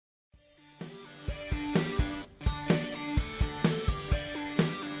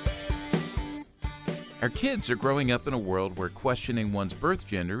Our kids are growing up in a world where questioning one's birth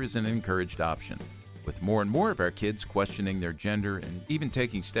gender is an encouraged option. With more and more of our kids questioning their gender and even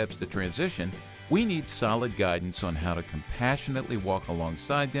taking steps to transition, we need solid guidance on how to compassionately walk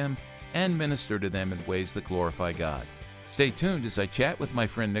alongside them and minister to them in ways that glorify God. Stay tuned as I chat with my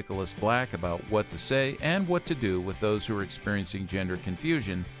friend Nicholas Black about what to say and what to do with those who are experiencing gender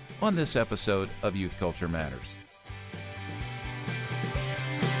confusion on this episode of Youth Culture Matters.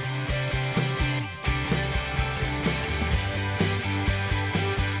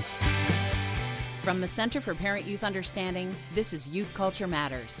 From the Center for Parent-Youth Understanding, this is Youth Culture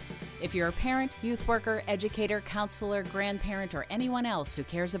Matters. If you're a parent, youth worker, educator, counselor, grandparent, or anyone else who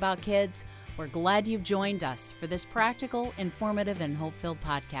cares about kids, we're glad you've joined us for this practical, informative, and hope-filled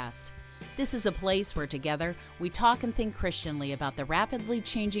podcast. This is a place where together we talk and think Christianly about the rapidly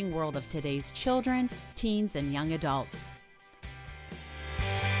changing world of today's children, teens, and young adults.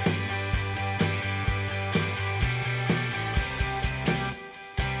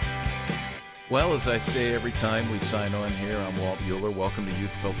 Well, as I say every time we sign on here, I'm Walt Mueller. Welcome to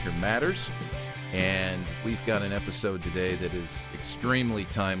Youth Culture Matters. And we've got an episode today that is extremely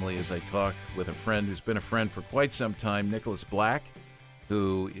timely as I talk with a friend who's been a friend for quite some time, Nicholas Black,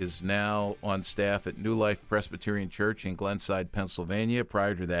 who is now on staff at New Life Presbyterian Church in Glenside, Pennsylvania.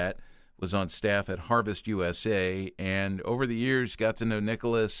 Prior to that, was on staff at Harvest USA. And over the years, got to know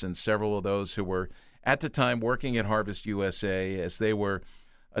Nicholas and several of those who were at the time working at Harvest USA as they were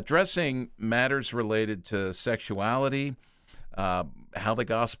addressing matters related to sexuality, how the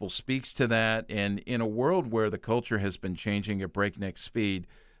gospel speaks to that, and in a world where the culture has been changing at breakneck speed,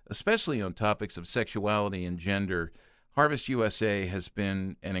 especially on topics of sexuality and gender, Harvest USA has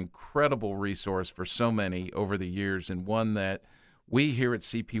been an incredible resource for so many over the years, and one that we here at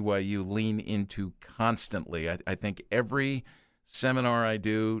CPYU lean into constantly. I think every seminar I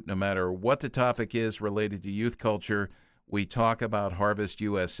do, no matter what the topic is related to youth culture, we talk about Harvest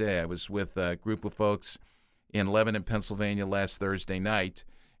USA. I was with a group of folks in Lebanon, Pennsylvania last Thursday night,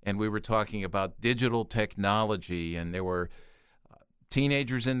 and we were talking about digital technology, and there were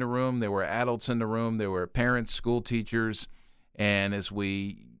teenagers in the room, there were adults in the room, there were parents, school teachers, and as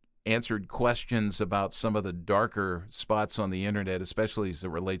we answered questions about some of the darker spots on the internet, especially as it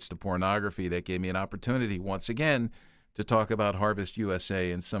relates to pornography, that gave me an opportunity once again to talk about Harvest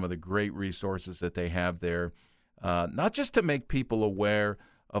USA and some of the great resources that they have there. Not just to make people aware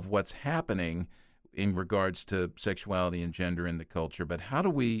of what's happening in regards to sexuality and gender in the culture, but how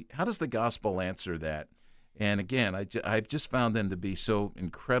does the gospel answer that? And again, I've just found them to be so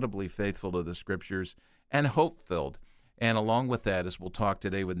incredibly faithful to the scriptures and hope-filled. And along with that, as we'll talk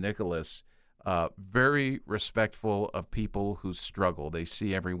today with Nicholas, very respectful of people who struggle. They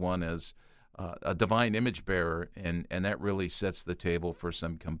see everyone as a divine image bearer, and that really sets the table for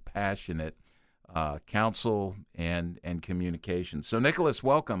some compassionate counsel and communication. So, Nicholas,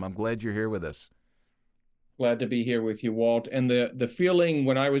 welcome. I'm glad you're here with us. Glad to be here with you, Walt. And the feeling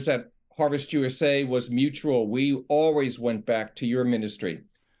when I was at Harvest USA was mutual. We always went back to your ministry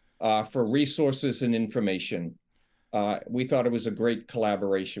for resources and information. We thought it was a great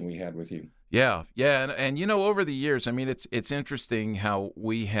collaboration we had with you. Yeah. And you know, over the years, I mean, it's interesting how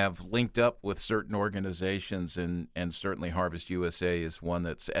we have linked up with certain organizations, and certainly Harvest USA is one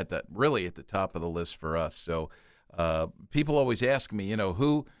that's really at the top of the list for us. So people always ask me, you know,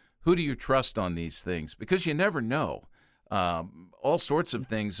 who do you trust on these things? Because you never know. All sorts of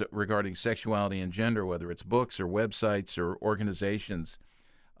things regarding sexuality and gender, whether it's books or websites or organizations,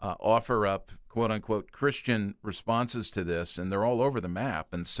 offer up quote-unquote Christian responses to this, and they're all over the map.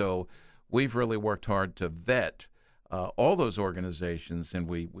 And so we've really worked hard to vet all those organizations, and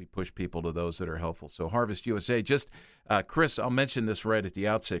we push people to those that are helpful. So Harvest USA, Chris, I'll mention this right at the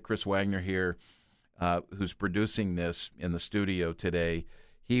outset, Chris Wagner here, who's producing this in the studio today,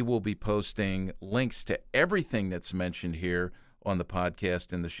 he will be posting links to everything that's mentioned here on the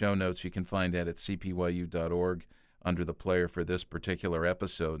podcast in the show notes. You can find that at cpyu.org under the player for this particular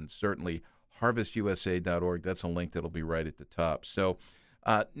episode, and certainly harvestusa.org. That's a link that'll be right at the top. So,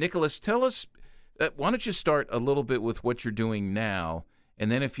 Nicholas, tell us, why don't you start a little bit with what you're doing now, and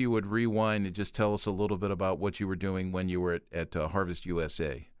then if you would rewind and just tell us a little bit about what you were doing when you were at Harvest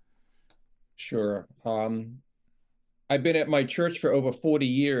USA. Sure. I've been at my church for over 40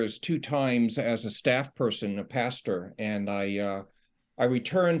 years, 2 times as a staff person, a pastor, and I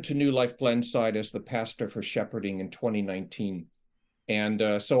returned to New Life Glenside as the pastor for shepherding in 2019.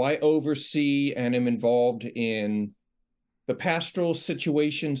 And so I oversee and am involved in the pastoral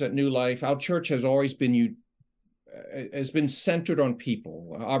situations at New Life. Our church has always been centered on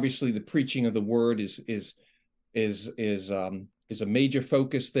people. Obviously, the preaching of the word is a major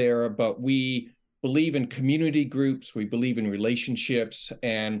focus there, but we believe in community groups. We believe in relationships,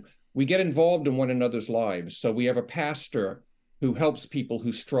 and we get involved in one another's lives. So we have a pastor who helps people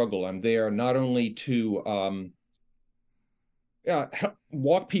who struggle. I'm there not only to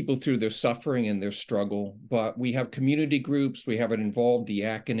walk people through their suffering and their struggle, but we have community groups. We have an involved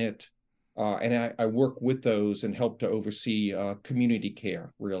diaconate, and I work with those and help to oversee community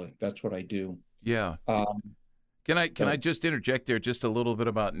care. Really, that's what I do. Yeah. Can I just interject there just a little bit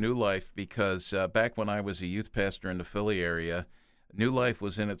about New Life, because back when I was a youth pastor in the Philly area, New Life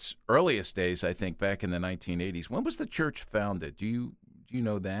was in its earliest days, I think, back in the 1980s. When was the church founded? Do you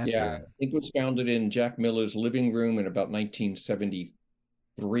know that? Yeah, or? I think it was founded in Jack Miller's living room in about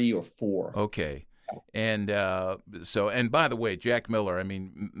 1973 or 4. Okay. And and by the way, Jack Miller, I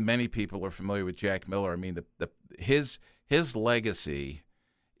mean, many people are familiar with Jack Miller. I mean, his legacy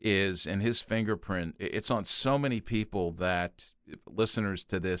is, and his fingerprint, it's on so many people that listeners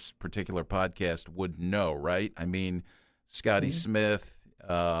to this particular podcast would know, right? I mean, Scotty Smith,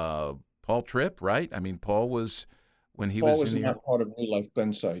 Paul Tripp, right? I mean, Paul was, when he Paul was in not part of New Life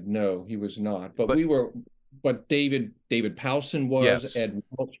Glenside. No, he was not. But we were. But David Powson was, yes. Ed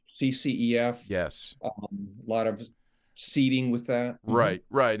Welch, CCEF. Yes. A lot of seeding with that. Right,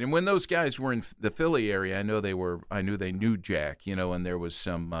 right. And when those guys were in the Philly area, I knew they knew Jack, and there was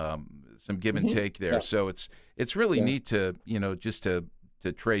some give and take there. Yeah. So it's really neat to, just to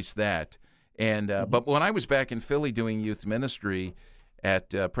trace that. And but when I was back in Philly doing youth ministry at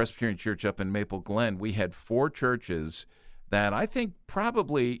Presbyterian Church up in Maple Glen, we had 4 churches that I think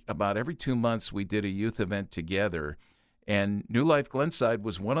probably about every 2 months we did a youth event together. And New Life Glenside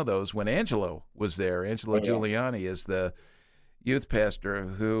was one of those when Angelo was there. Angelo Giuliani is the youth pastor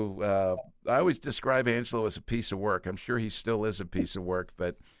who I always describe Angelo as a piece of work. I'm sure he still is a piece of work,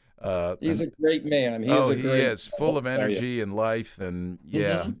 but he's a great man. He is full of energy and life, and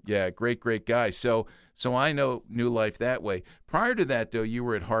great guy. So I know New Life that way. Prior to that, though, you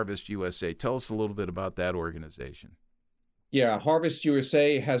were at Harvest USA. Tell us a little bit about that organization. Yeah, Harvest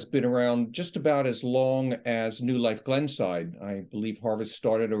USA has been around just about as long as New Life Glenside. I believe Harvest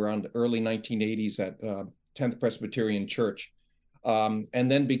started around the early 1980s at 10th Presbyterian Church, and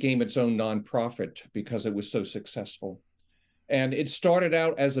then became its own nonprofit because it was so successful. And it started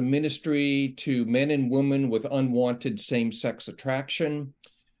out as a ministry to men and women with unwanted same-sex attraction,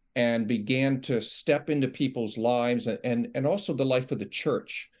 and began to step into people's lives and also the life of the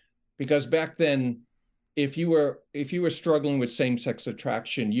church. Because back then, if you were struggling with same-sex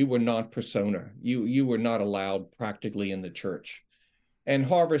attraction, you were non-persona. You were not allowed practically in the church. And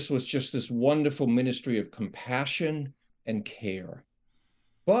Harvest was just this wonderful ministry of compassion and care.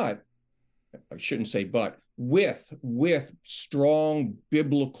 But I shouldn't say but, with strong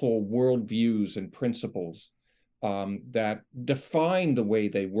biblical worldviews and principles that defined the way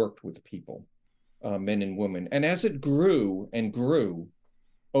they worked with people, men and women. And as it grew and grew,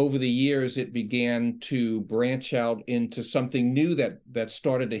 over the years, it began to branch out into something new that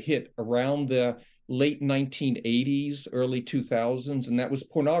started to hit around the late 1980s, early 2000s, and that was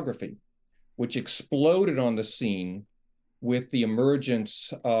pornography, which exploded on the scene with the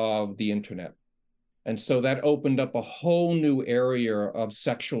emergence of the internet. And so that opened up a whole new area of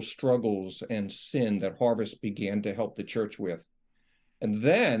sexual struggles and sin that Harvest began to help the church with. And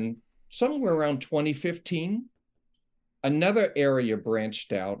then somewhere around 2015, another area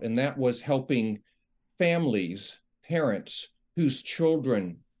branched out, and that was helping families, parents whose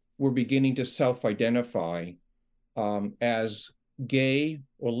children were beginning to self-identify as gay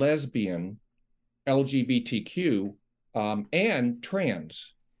or lesbian, LGBTQ, and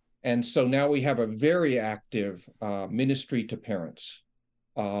trans. And so now we have a very active ministry to parents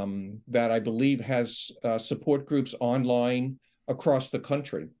that I believe has support groups online across the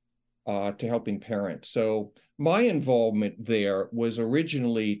country to helping parents. So my involvement there was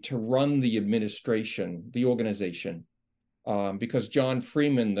originally to run the administration, the organization, because John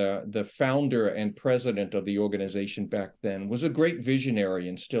Freeman, the founder and president of the organization back then, was a great visionary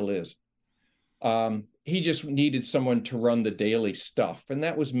and still is. He just needed someone to run the daily stuff, and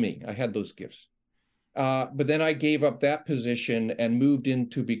that was me. I had those gifts. But then I gave up that position and moved in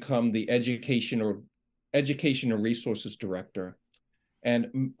to become the education and resources director.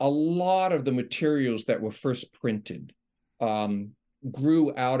 And a lot of the materials that were first printed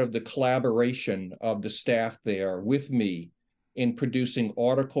grew out of the collaboration of the staff there with me in producing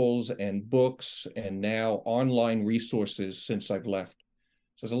articles and books and now online resources since I've left.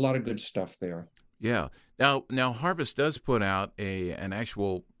 So there's a lot of good stuff there. Yeah. Now Harvest does put out an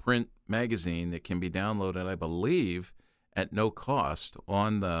actual print magazine that can be downloaded, I believe, at no cost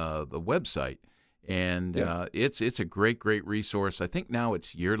on the website. And it's a great resource. I think now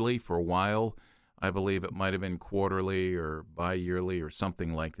it's yearly. For a while, I believe it might have been quarterly or bi-yearly or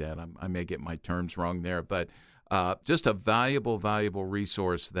something like that. I may get my terms wrong there, but just a valuable, valuable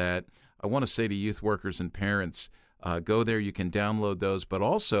resource that I want to say to youth workers and parents, go there. You can download those, but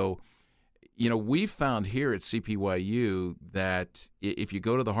also, we found here at CPYU that if you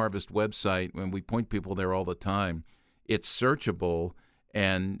go to the Harvest website, and we point people there all the time, it's searchable,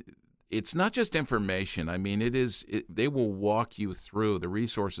 and it's not just information. I mean, they will walk you through, the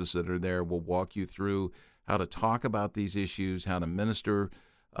resources that are there will walk you through how to talk about these issues, how to minister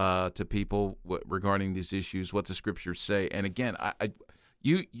to people regarding these issues, what the scriptures say. And again,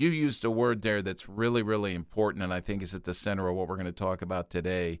 you used a word there that's really, really important, and I think is at the center of what we're going to talk about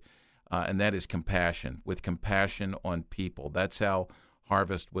today, and that is compassion, with compassion on people. That's how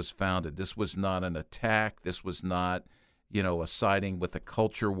Harvest was founded. This was not an attack. This was not a siding with the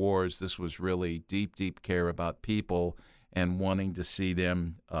culture wars. This was really deep, deep care about people and wanting to see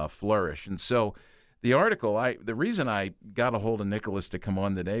them flourish. And so the article, the reason I got a hold of Nicholas to come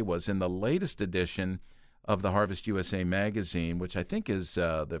on today was in the latest edition of the Harvest USA magazine, which I think is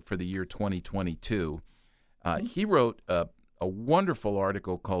for the year 2022. He wrote a wonderful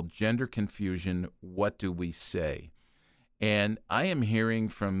article called Gender Confusion, What Do We Say? And I am hearing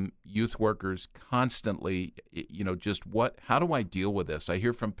from youth workers constantly, how do I deal with this? I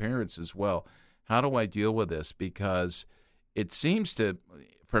hear from parents as well. How do I deal with this? Because it seems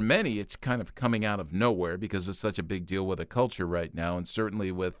for many, it's kind of coming out of nowhere because it's such a big deal with the culture right now. And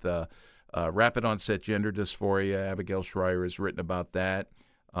certainly with rapid onset gender dysphoria, Abigail Schreier has written about that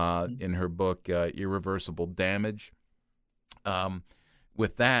in her book, Irreversible Damage.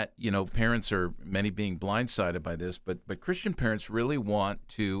 With that, parents are many being blindsided by this, but Christian parents really want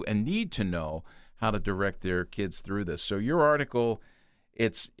to and need to know how to direct their kids through this. So your article,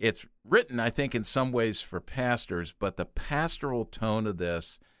 it's written, I think, in some ways for pastors, but the pastoral tone of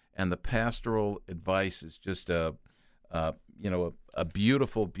this and the pastoral advice is just a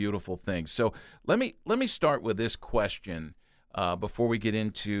beautiful, beautiful thing. So let me start with this question before we get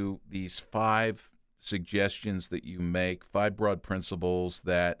into these 5 suggestions that you make, 5 broad principles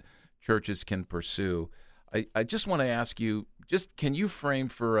that churches can pursue. I just want to ask you, can you frame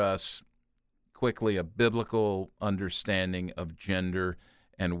for us quickly a biblical understanding of gender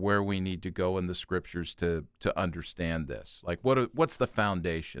and where we need to go in the scriptures to understand this? Like, what's the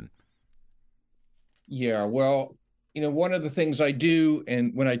foundation? Yeah, well, one of the things I do,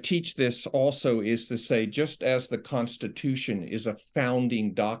 and when I teach this also, is to say, just as the Constitution is a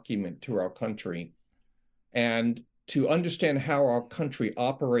founding document to our country, and to understand how our country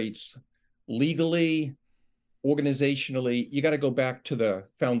operates legally, organizationally, you got to go back to the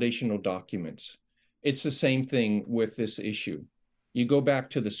foundational documents. It's the same thing with this issue. You go back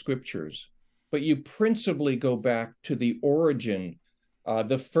to the scriptures, but you principally go back to the origin,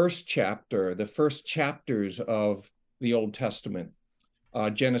 the first chapters of the Old Testament,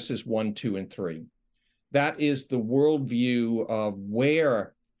 Genesis 1, 2, and 3. That is the worldview of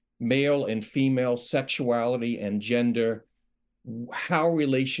where male and female sexuality and gender, how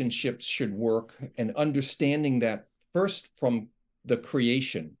relationships should work, and understanding that first from the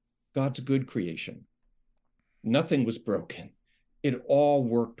creation, God's good creation. Nothing was broken. It all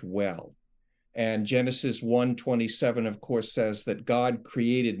worked well. And Genesis 1:27, of course, says that God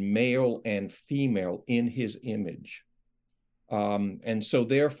created male and female in his image. And so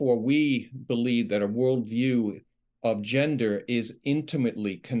therefore, we believe that a worldview of gender is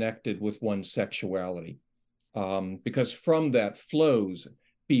intimately connected with one's sexuality, because from that flows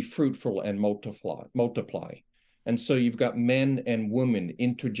be fruitful and multiply. And so you've got men and women,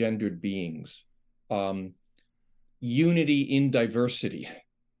 intergendered beings, unity in diversity,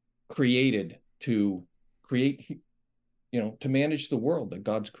 created to manage the world, the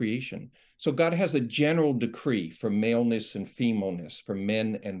God's creation. So God has a general decree for maleness and femaleness, for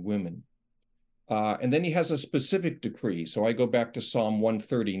men and women. And then he has a specific decree. So I go back to Psalm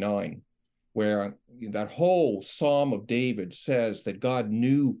 139, where that whole Psalm of David says that God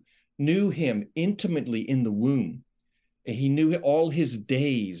knew him intimately in the womb. He knew all his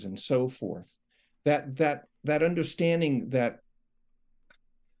days and so forth. That understanding that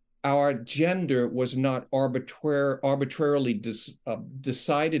our gender was not arbitrarily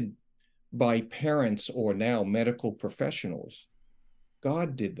decided by parents or now medical professionals.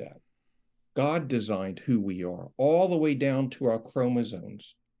 God did that. God designed who we are, all the way down to our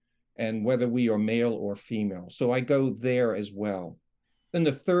chromosomes, and whether we are male or female. So I go there as well. Then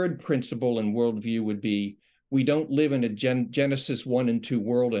the third principle and worldview would be, we don't live in a Genesis 1 and 2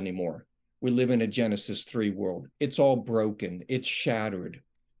 world anymore. We live in a Genesis 3 world. It's all broken. It's shattered.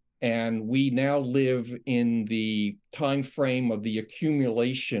 And we now live in the time frame of the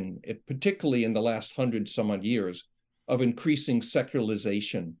accumulation, particularly in the last 100 some odd years, of increasing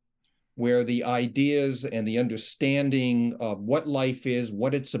secularization, where the ideas and the understanding of what life is,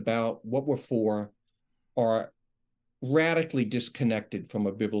 what it's about, what we're for, are radically disconnected from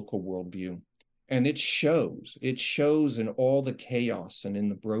a biblical worldview. And it shows in all the chaos and in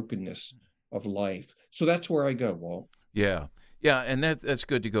the brokenness of life. So that's where I go, Walt. Yeah. Yeah, and that's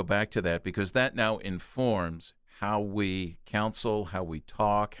good to go back to that, because that now informs how we counsel, how we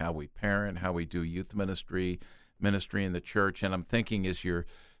talk, how we parent, how we do youth ministry in the church. And I'm thinking, as you're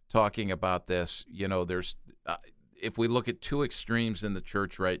talking about this, there's if we look at two extremes in the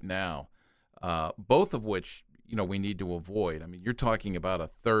church right now, both of which we need to avoid. I mean, you're talking about a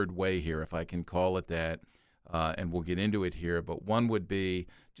third way here, if I can call it that, and we'll get into it here. But one would be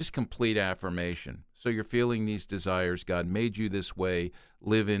just complete affirmation. So you're feeling these desires. God made you this way.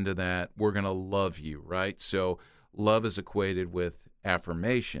 Live into that. We're going to love you, right? So love is equated with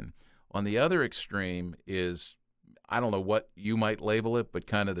affirmation. On the other extreme is, I don't know what you might label it, but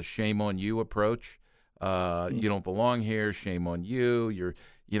kind of the shame on you approach. You don't belong here. Shame on you.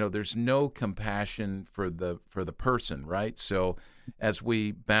 There's no compassion for the person, right? So as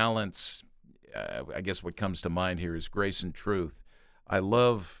we balance, I guess what comes to mind here is grace and truth. I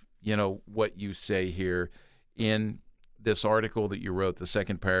love, what you say here in this article that you wrote, the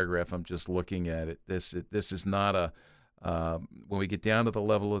second paragraph. I'm just looking at it. This is not when we get down to the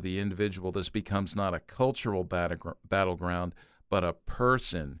level of the individual, this becomes not a cultural battleground, but a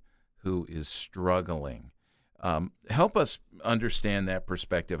person who is struggling. Help us understand that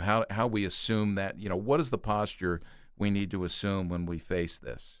perspective, how we assume that, what is the posture we need to assume when we face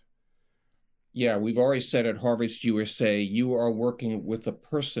this? Yeah, we've already said at Harvest USA, you are working with a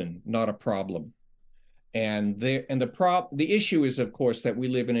person, not a problem. And the issue is, of course, that we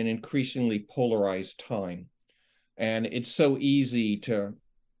live in an increasingly polarized time. And it's so easy to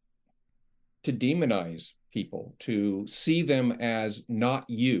demonize people, to see them as not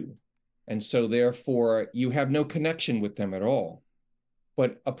you. And so therefore, you have no connection with them at all.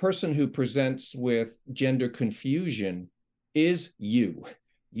 But a person who presents with gender confusion is you.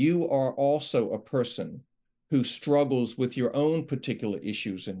 You are also a person who struggles with your own particular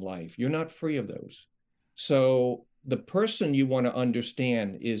issues in life. You're not free of those. So the person you want to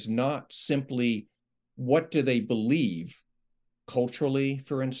understand is not simply what do they believe culturally,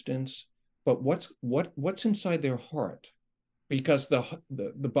 for instance, but what's inside their heart. Because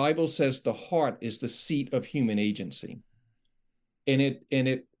the Bible says the heart is the seat of human agency. And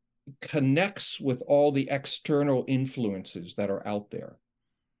it connects with all the external influences that are out there.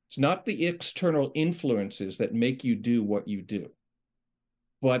 It's not the external influences that make you do what you do,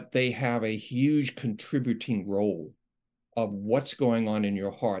 but they have a huge contributing role of what's going on in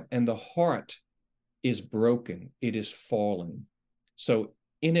your heart. And the heart is broken. It is fallen. So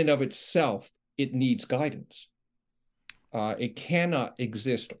in and of itself, it needs guidance. It cannot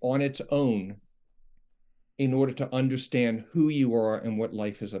exist on its own in order to understand who you are and what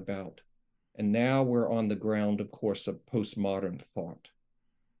life is about. And now we're on the ground, of course, of postmodern thought,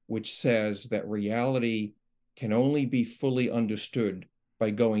 which says that reality can only be fully understood by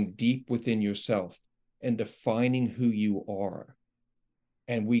going deep within yourself and defining who you are.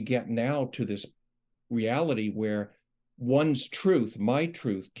 And we get now to this reality where one's truth, my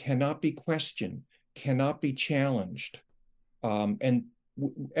truth, cannot be questioned, cannot be challenged. And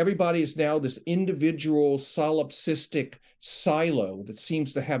everybody is now this individual solipsistic silo that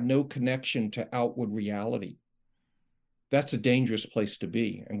seems to have no connection to outward reality. That's a dangerous place to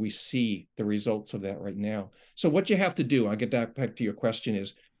be. And we see the results of that right now. So what you have to do, I'll get back to your question,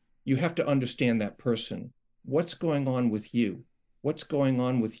 is you have to understand that person. What's going on with you? What's going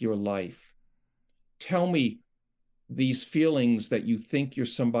on with your life? Tell me these feelings that you think you're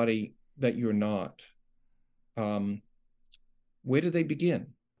somebody that you're not. Where do they begin?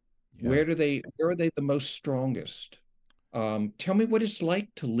 Yeah. Where are they the most strongest? Tell me what it's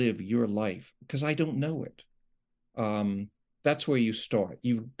like to live your life, because I don't know it. That's where you start.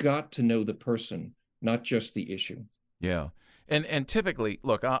 You've got to know the person, not just the issue. Yeah. And typically,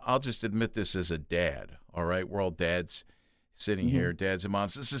 look, I'll just admit this as a dad, all right? We're all dads sitting here, dads and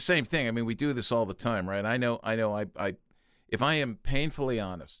moms. It's the same thing. I mean, we do this all the time, right? I know. If I am painfully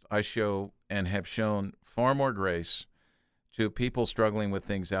honest, I show and have shown far more grace to people struggling with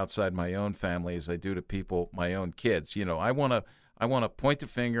things outside my own family as I do to people, my own kids. I want to point the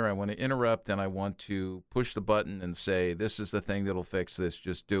finger, I want to interrupt, and I want to push the button and say, this is the thing that'll fix this,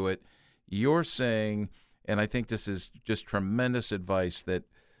 just do it. You're saying, and I think this is just tremendous advice, that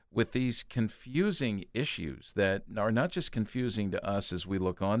with these confusing issues that are not just confusing to us as we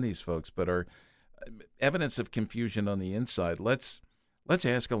look on these folks, but are evidence of confusion on the inside. Let's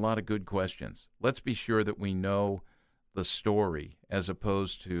ask a lot of good questions. Let's be sure that we know the story as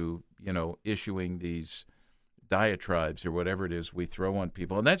opposed to, issuing these diatribes or whatever it is we throw on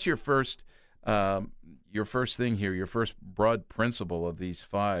people. And that's your first thing here, your first broad principle of these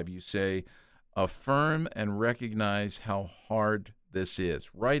 5. You say, affirm and recognize how hard this is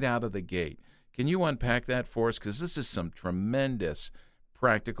right out of the gate. Can you unpack that for us? Because this is some tremendous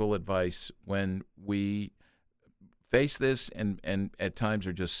practical advice when we face this and at times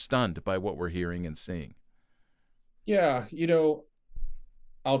are just stunned by what we're hearing and seeing. Yeah,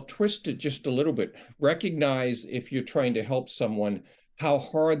 I'll twist it just a little bit. Recognize, if you're trying to help someone, how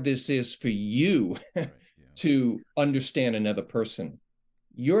hard this is for you to understand another person.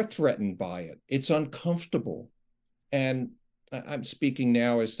 You're threatened by it. It's uncomfortable. And I'm speaking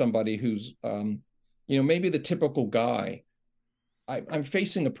now as somebody who's, maybe the typical guy. I'm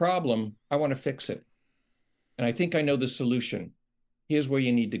facing a problem. I want to fix it. And I think I know the solution. Here's where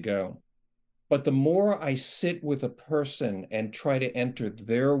you need to go. But the more I sit with a person and try to enter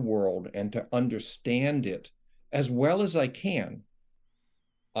their world and to understand it as well as I can,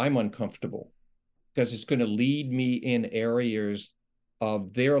 I'm uncomfortable, because it's going to lead me in areas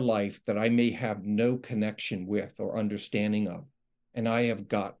of their life that I may have no connection with or understanding of. And I have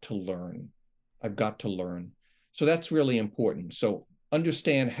got to learn. I've got to learn. So that's really important. So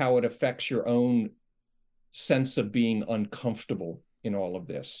understand how it affects your own sense of being uncomfortable in all of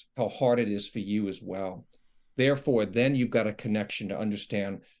this, how hard it is for you as well. Therefore, then you've got a connection to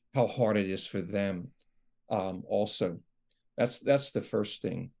understand how hard it is for them also. That's the first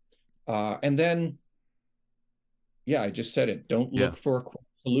thing. And then, I just said it. Don't look for a quick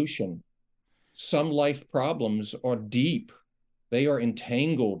solution. Some life problems are deep. They are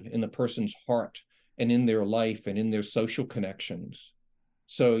entangled in the person's heart and in their life and in their social connections.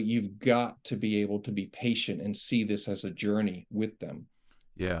 So you've got to be able to be patient and see this as a journey with them.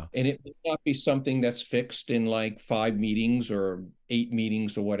 Yeah. And it may not be something that's fixed in like 5 meetings or 8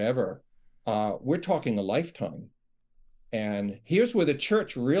 meetings or whatever. We're talking a lifetime. And here's where the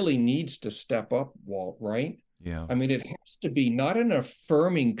church really needs to step up, Walt, right? Yeah. I mean, it has to be not an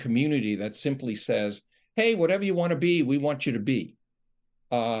affirming community that simply says, hey, whatever you want to be, we want you to be.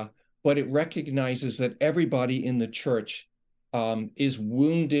 But it recognizes that everybody in the church is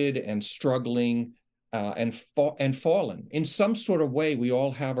wounded and struggling and fallen. In some sort of way, we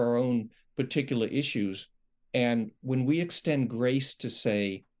all have our own particular issues. And when we extend grace to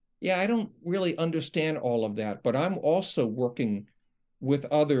say, I don't really understand all of that, but I'm also working with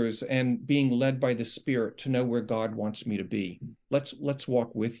others and being led by the Spirit to know where God wants me to be. Let's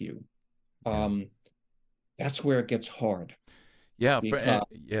walk with you. That's where it gets hard. Yeah.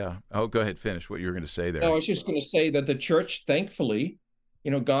 Oh, go ahead. Finish what you were going to say there. No, I was just going to say that the church, thankfully,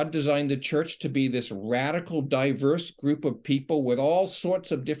 God designed the church to be this radical, diverse group of people with all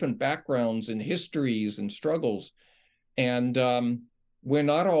sorts of different backgrounds and histories and struggles. And we're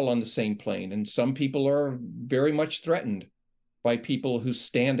not all on the same plane. And some people are very much threatened by people who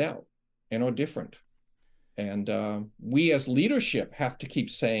stand out and are different. And we as leadership have to keep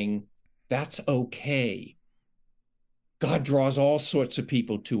saying, that's okay. God draws all sorts of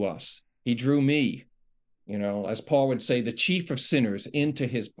people to us. He drew me, as Paul would say, the chief of sinners into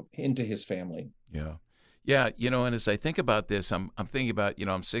his family. Yeah. Yeah. And as I think about this, I'm thinking about,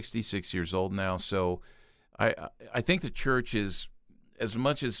 I'm 66 years old now. So I think the church is, as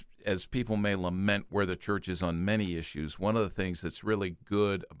much as people may lament where the church is on many issues, one of the things that's really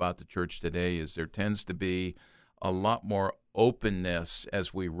good about the church today is there tends to be a lot more openness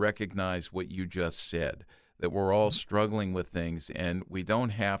as we recognize what you just said, that we're all struggling with things, and we don't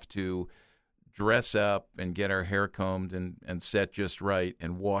have to dress up and get our hair combed and set just right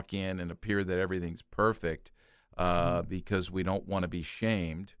and walk in and appear that everything's perfect because we don't want to be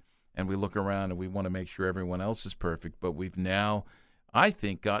shamed, and we look around and we want to make sure everyone else is perfect. But we've now, I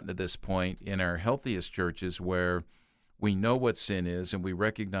think, gotten to this point in our healthiest churches where we know what sin is, and we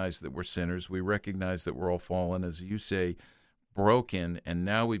recognize that we're sinners. We recognize that we're all fallen, as you say, broken, and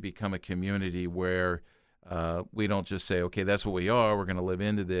now we become a community where we don't just say, okay, that's what we are, we're going to live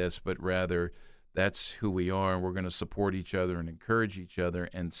into this, but rather that's who we are, and we're going to support each other and encourage each other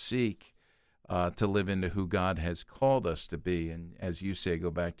and seek to live into who God has called us to be. And as you say,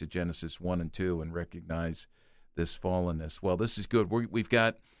 go back to Genesis 1 and 2 and recognize this fallenness. Well, this is good. We're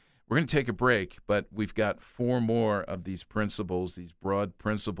going to take a break, but we've got 4 more of these principles, these broad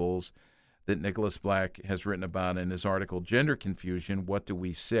principles that Nicholas Black has written about in his article, Gender Confusion, What Do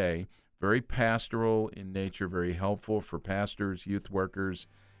We Say? Very pastoral in nature, very helpful for pastors, youth workers,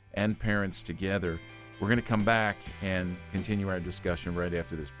 and parents together. We're going to come back and continue our discussion right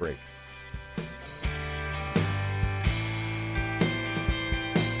after this break.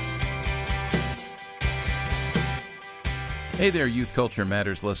 Hey there, Youth Culture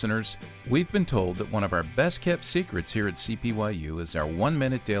Matters listeners. We've been told that one of our best-kept secrets here at CPYU is our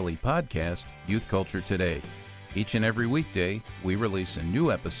one-minute daily podcast, Youth Culture Today. Each and every weekday, we release a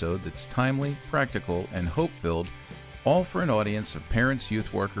new episode that's timely, practical, and hope-filled, all for an audience of parents,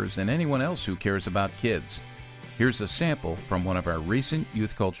 youth workers, and anyone else who cares about kids. Here's a sample from one of our recent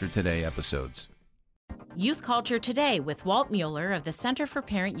Youth Culture Today episodes. Youth Culture Today with Walt Mueller of the Center for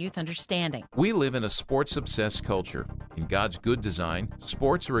Parent-Youth Understanding. We live in a sports-obsessed culture. In God's good design,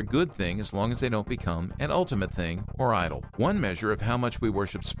 sports are a good thing as long as they don't become an ultimate thing or idol. One measure of how much we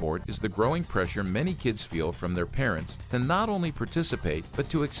worship sport is the growing pressure many kids feel from their parents to not only participate, but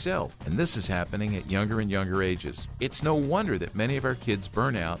to excel. And this is happening at younger and younger ages. It's no wonder that many of our kids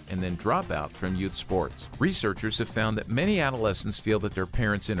burn out and then drop out from youth sports. Researchers have found that many adolescents feel that their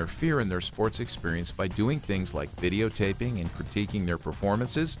parents interfere in their sports experience by doing things like videotaping and critiquing their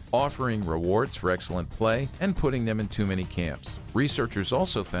performances, offering rewards for excellent play, and putting them in too many camps. Researchers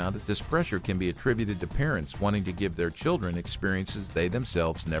also found that this pressure can be attributed to parents wanting to give their children experiences they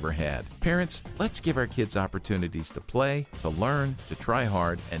themselves never had. Parents, let's give our kids opportunities to play, to learn, to try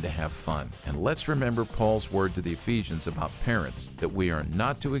hard, and to have fun. And let's remember Paul's word to the Ephesians about parents, that we are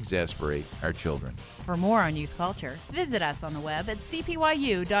not to exasperate our children. For more on youth culture, visit us on the web at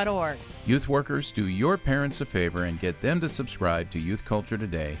cpyu.org. Youth workers, do your parents a favor and get them to subscribe to Youth Culture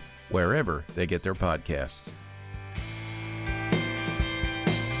Today, wherever they get their podcasts.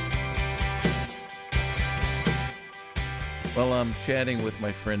 Well, I'm chatting with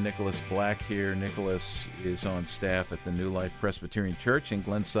my friend Nicholas Black here. Nicholas is on staff at the New Life Presbyterian Church in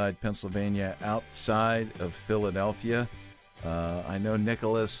Glenside, Pennsylvania, outside of Philadelphia. I know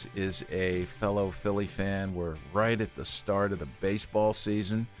Nicholas is a fellow Philly fan. We're right at the start of the baseball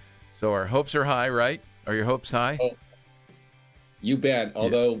season, so our hopes are high, right? Are your hopes high? Oh, you bet,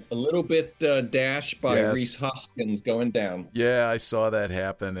 although a little bit dashed by Rhys Hoskins going down. Yeah, I saw that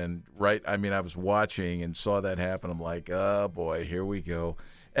happen, and I was watching and saw that happen. I'm like, oh, boy, here we go.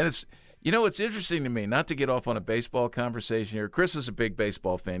 And it's interesting to me, not to get off on a baseball conversation here. Chris is a big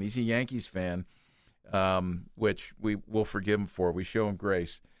baseball fan. He's a Yankees fan. Which we will forgive him for. We show him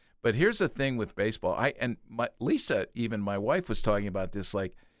grace. But here's the thing with baseball. Lisa, even my wife, was talking about this.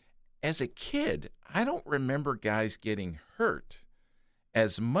 Like, as a kid, I don't remember guys getting hurt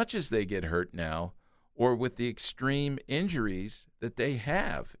as much as they get hurt now, or with the extreme injuries that they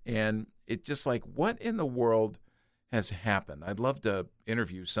have. And it just like, what in the world has happened? I'd love to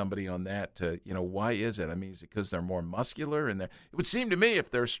interview somebody on that. Why is it? I mean, is it because they're more muscular? And it would seem to me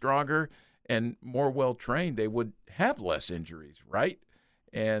if they're stronger and more well-trained, they would have less injuries, right?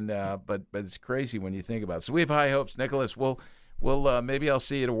 And but it's crazy when you think about it. So we have high hopes. Nicholas, we'll maybe I'll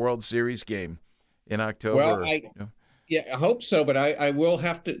see you at a World Series game in October. Well, I hope so, but I will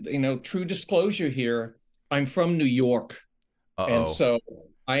have to, true disclosure here, I'm from New York. And so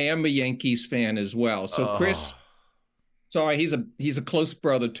I am a Yankees fan as well. So Chris, sorry, he's a close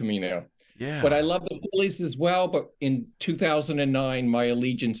brother to me now. Yeah. But I love the Phillies as well. But in 2009, my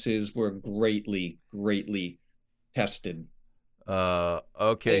allegiances were greatly, greatly tested.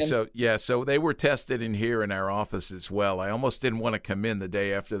 Okay. So they were tested in here in our office as well. I almost didn't want to come in the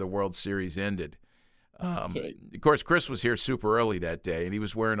day after the World Series ended. Of course, Chris was here super early that day, and he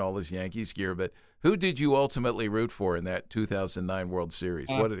was wearing all his Yankees gear. But who did you ultimately root for in that 2009 World Series?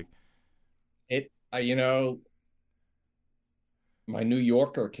 What did my New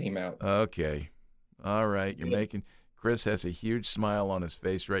Yorker came out. Okay. All right. Chris has a huge smile on his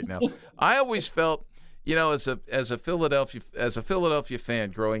face right now. I always felt, as a Philadelphia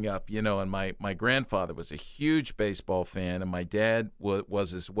fan growing up, and my grandfather was a huge baseball fan, and my dad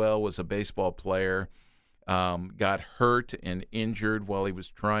was as well, was a baseball player, got hurt and injured while he was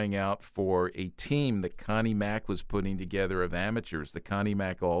trying out for a team that Connie Mack was putting together of amateurs, the Connie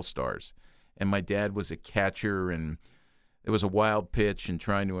Mack All-Stars. And my dad was a catcher, and it was a wild pitch, and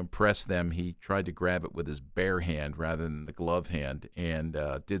trying to impress them, he tried to grab it with his bare hand rather than the glove hand, and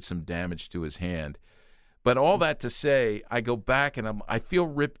did some damage to his hand. But all that to say, I go back and I feel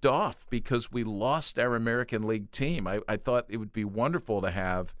ripped off because we lost our American League team. I thought it would be wonderful to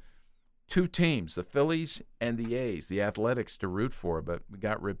have two teams, the Phillies and the A's, the Athletics, to root for, but we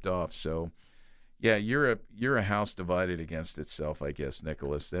got ripped off. So, yeah, you're a house divided against itself, I guess,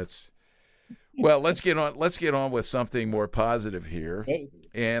 Nicholas. Well, let's get on with something more positive here.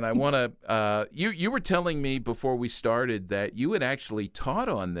 And I want to you were telling me before we started that you had actually taught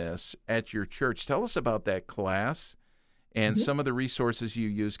on this at your church. Tell us about that class and some of the resources you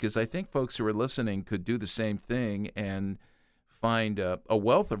use, because I think folks who are listening could do the same thing and find a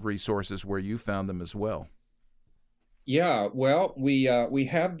wealth of resources where you found them as well. Yeah, well, we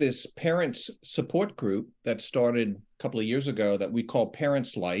have this parents support group that started a couple of years ago that we call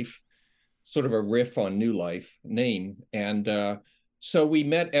Parents Life, sort of a riff on New Life name. And so we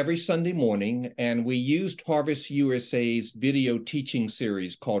met every Sunday morning, and we used Harvest USA's video teaching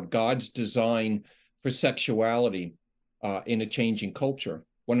series called God's Design for Sexuality in a Changing Culture.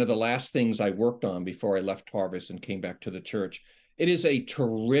 One of the last things I worked on before I left Harvest and came back to the church. It is a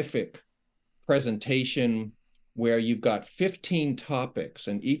terrific presentation where you've got 15 topics,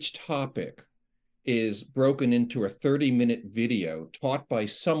 and each topic is broken into a 30-minute video taught by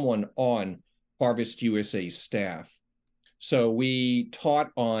someone on Harvest USA staff. So we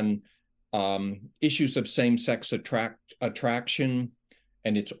taught on issues of same-sex attraction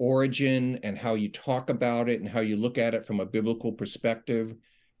and its origin and how you talk about it and how you look at it from a biblical perspective.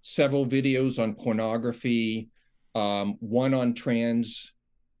 Several videos on pornography, one on trans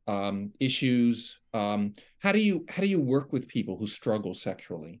issues. How do you work with people who struggle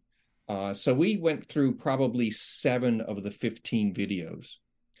sexually? So we went through probably 7 of the 15 videos.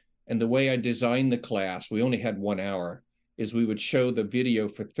 And the way I designed the class, we only had 1 hour, is we would show the video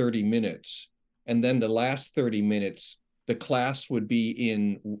for 30 minutes. And then the last 30 minutes, the class would be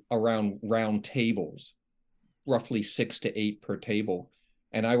in around round tables, roughly 6 to 8 per table.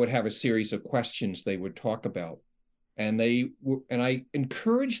 And I would have a series of questions they would talk about. And I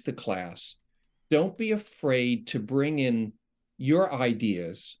encouraged the class, don't be afraid to bring in your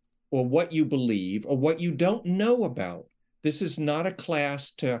ideas or what you believe or what you don't know about. This is not a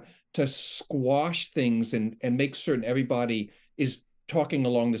class to squash things and make certain everybody is talking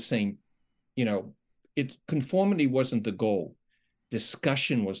along the same, conformity wasn't the goal.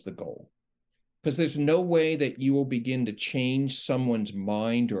 Discussion was the goal. Because there's no way that you will begin to change someone's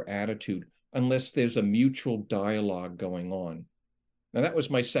mind or attitude unless there's a mutual dialogue going on. Now, that was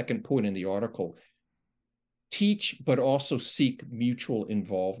my second point in the article. Teach, but also seek mutual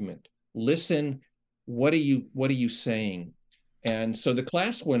involvement. Listen, what are you saying? And so the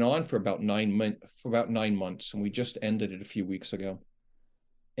class went on for about 9 months, and we just ended it a few weeks ago.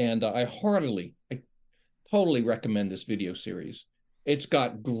 And I totally recommend this video series. It's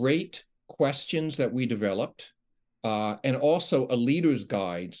got great questions that we developed, and also a leader's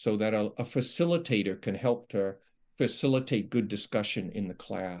guide so that a facilitator can help to facilitate good discussion in the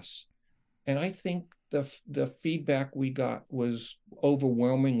class. And I think the feedback we got was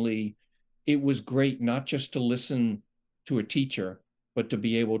overwhelmingly, it was great not just to listen to a teacher, but to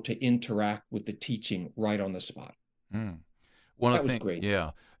be able to interact with the teaching right on the spot. That was great.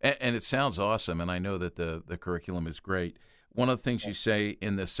 Yeah, and it sounds awesome, and I know that the curriculum is great. One of the things you say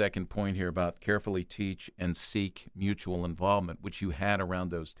in the second point here about carefully teach and seek mutual involvement, which you had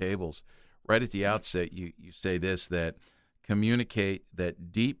around those tables, right at the outset, you say this, that communicate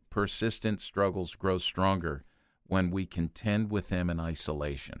that deep, persistent struggles grow stronger when we contend with them in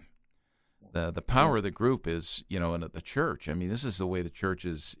isolation. The power of the group is, and the church. I mean, this is the way the church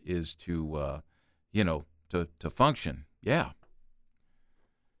is to, to function. Yeah.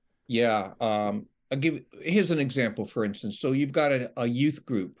 Yeah. Here's an example, for instance. So you've got a youth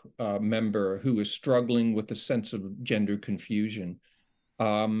group member who is struggling with a sense of gender confusion.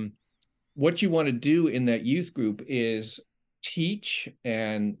 What you want to do in that youth group is teach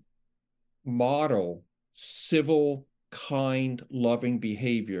and model civil, kind, loving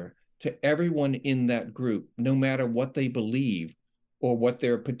behavior to everyone in that group, no matter what they believe or what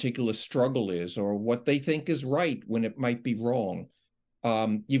their particular struggle is or what they think is right when it might be wrong.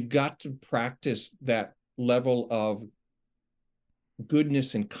 You've got to practice that level of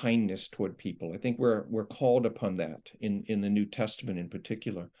goodness and kindness toward people. I think we're called upon that in the New Testament in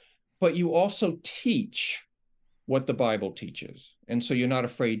particular. But you also teach what the Bible teaches. And so you're not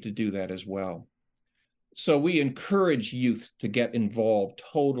afraid to do that as well. So we encourage youth to get involved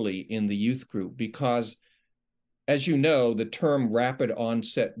totally in the youth group because, as you know, the term rapid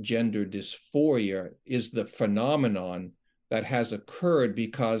onset gender dysphoria is the phenomenon that has occurred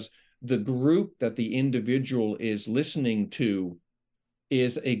because the group that the individual is listening to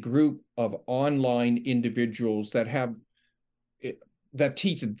is a group of online individuals that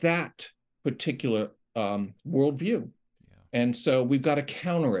teach that particular worldview. Yeah. And so we've got to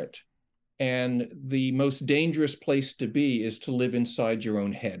counter it. And the most dangerous place to be is to live inside your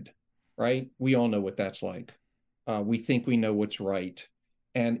own head, right? We all know what that's like. We think we know what's right.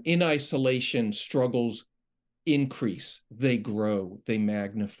 And in isolation, struggles increase, they grow, they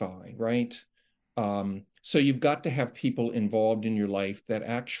magnify, right? So you've got to have people involved in your life that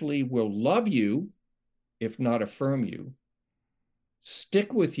actually will love you, if not affirm you,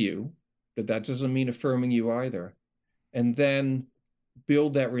 stick with you, but that doesn't mean affirming you either. And then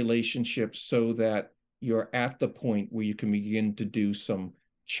build that relationship so that you're at the point where you can begin to do some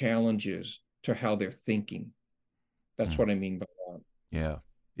challenges to how they're thinking. That's what I mean by that. Yeah.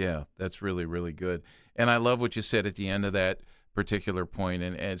 Yeah. That's really, really good. And I love what you said at the end of that particular point.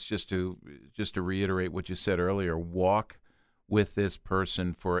 And it's just to reiterate what you said earlier, walk with this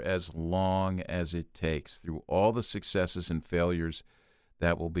person for as long as it takes through all the successes and failures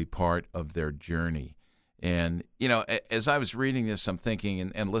that will be part of their journey. And, as I was reading this, I'm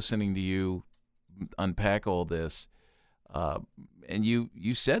thinking and listening to you unpack all this, and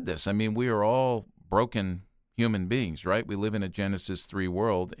you said this. I mean, we are all broken human beings, right? We live in a Genesis 3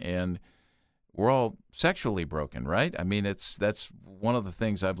 world, and we're all sexually broken, right? I mean, that's one of the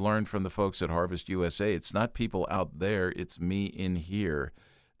things I've learned from the folks at Harvest USA. It's not people out there, it's me in here,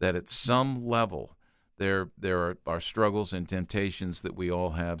 that at some level there are struggles and temptations that we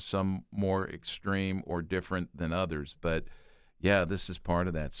all have, some more extreme or different than others. But, yeah, this is part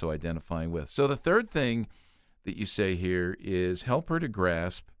of that, so identifying with. So the third thing that you say here is help her to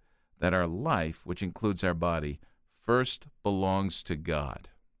grasp that our life, which includes our body, first belongs to God.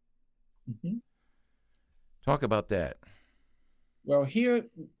 Mm-hmm. Talk about that. Well, here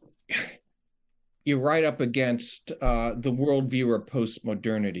you're right up against the worldview of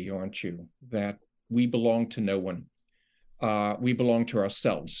postmodernity, aren't you? That we belong to no one. We belong to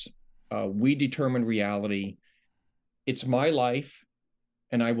ourselves. We determine reality. It's my life,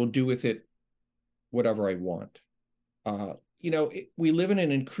 and I will do with it whatever I want. We live in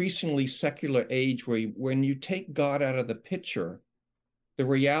an increasingly secular age where when you take God out of the picture, the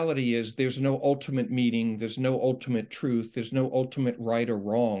reality is there's no ultimate meaning, there's no ultimate truth, there's no ultimate right or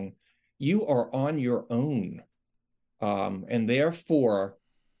wrong. You are on your own. And therefore,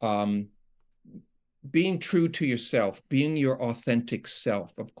 being true to yourself, being your authentic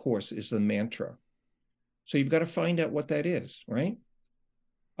self, of course, is the mantra. So you've got to find out what that is, right?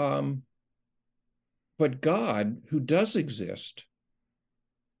 But God, who does exist,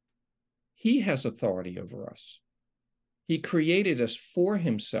 he has authority over us. He created us for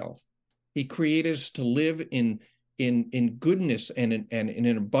himself. He created us to live in goodness and in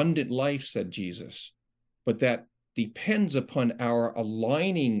an abundant life, said Jesus. But that depends upon our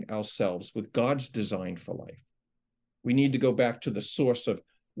aligning ourselves with God's design for life. We need to go back to the source of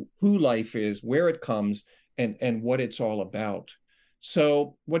who life is, where it comes, and what it's all about.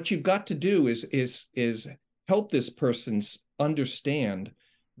 So what you've got to do is help this person understand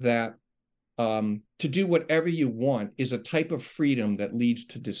that to do whatever you want is a type of freedom that leads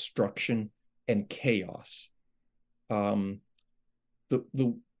to destruction and chaos. The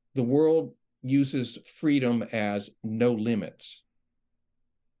world uses freedom as no limits.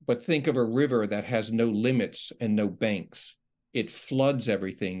 But think of a river that has no limits and no banks. It floods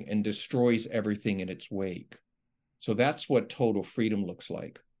everything and destroys everything in its wake. So that's what total freedom looks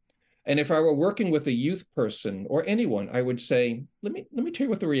like. And if I were working with a youth person or anyone, I would say, let me tell you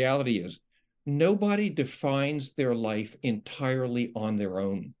what the reality is. Nobody defines their life entirely on their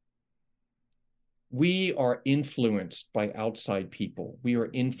own. We are influenced by outside people. We are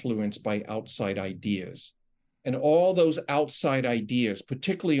influenced by outside ideas. And all those outside ideas,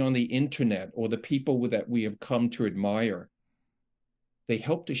 particularly on the internet or the people that we have come to admire, they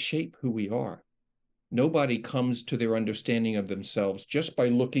help to shape who we are. Nobody comes to their understanding of themselves just by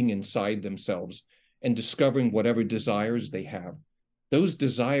looking inside themselves and discovering whatever desires they have. Those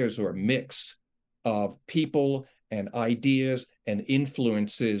desires are a mix of people and ideas and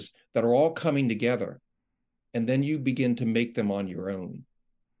influences that are all coming together. And then you begin to make them on your own.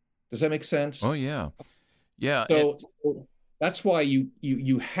 Does that make sense? Oh, yeah. Yeah. So that's why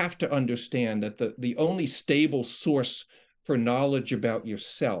you have to understand that the only stable source for knowledge about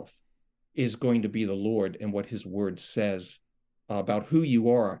yourself is going to be the Lord and what his word says about who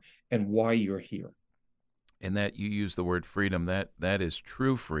you are and why you're here. And that you use the word freedom, that is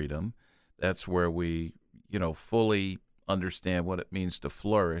true freedom. That's where we, fully understand what it means to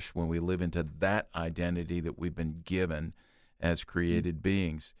flourish when we live into that identity that we've been given as created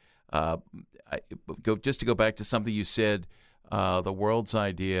beings. Just to go back to something you said, the world's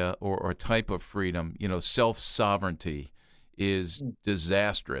idea or type of freedom, self-sovereignty is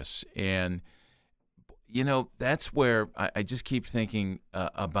disastrous. And, that's where I just keep thinking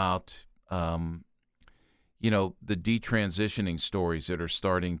about, the detransitioning stories that are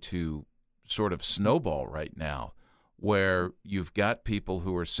starting to sort of snowball right now, where you've got people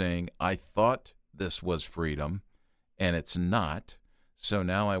who are saying, I thought this was freedom, and it's not. So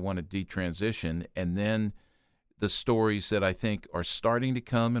now I want to detransition. And then the stories that I think are starting to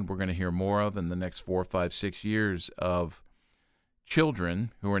come, and we're going to hear more of in the next 4, 5, 6 years, of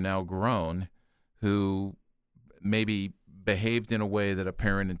children who are now grown who maybe behaved in a way that a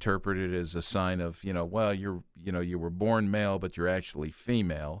parent interpreted as a sign of, well, you were born male, but you're actually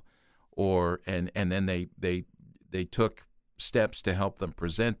female, and then they took steps to help them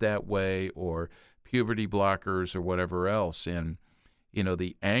present that way, or puberty blockers or whatever else. And,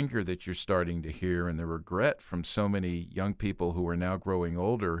 the anger that you're starting to hear and the regret from so many young people who are now growing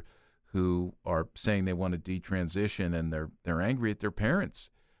older who are saying they want to detransition, and they're angry at their parents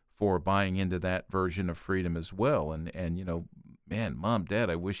for buying into that version of freedom as well. And man, Mom, Dad,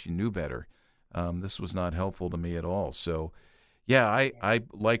 I wish you knew better. This was not helpful to me at all. So, yeah, I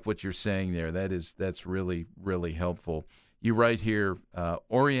like what you're saying there. That's really, really helpful. You write here,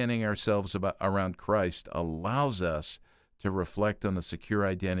 orienting ourselves around Christ allows us to reflect on the secure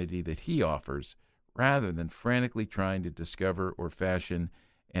identity that he offers, rather than frantically trying to discover or fashion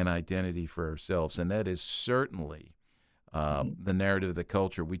an identity for ourselves. And that is certainly the narrative of the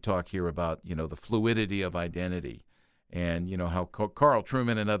culture. We talk here about, the fluidity of identity, and, how Carl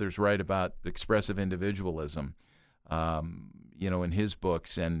Trueman and others write about expressive individualism, in his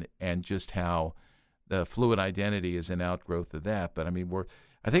books, and just how the fluid identity is an outgrowth of that. But I mean,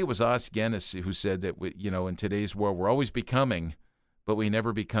 I think it was Os Guinness who said that, in today's world, we're always becoming, but we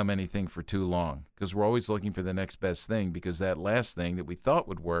never become anything for too long, because we're always looking for the next best thing, because that last thing that we thought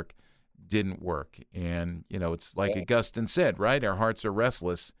would work didn't work. And, it's like Augustine said, right? Our hearts are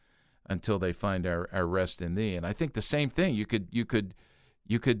restless until they find our rest in thee. And I think the same thing, you could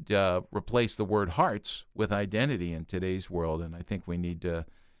replace the word hearts with identity in today's world. And I think we need to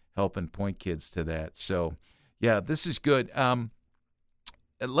help and point kids to that. So, yeah, this is good.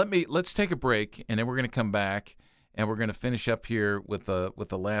 Let's take a break, and then we're going to come back, and we're going to finish up here with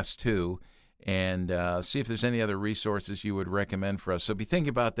the last two, and see if there's any other resources you would recommend for us. So be thinking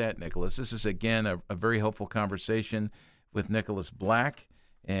about that, Nicholas. This is, again, a very helpful conversation with Nicholas Black,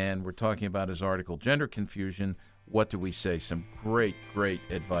 and we're talking about his article, Gender Confusion, What Do We Say? Some great, great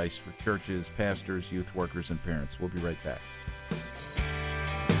advice for churches, pastors, youth workers, and parents. We'll be right back.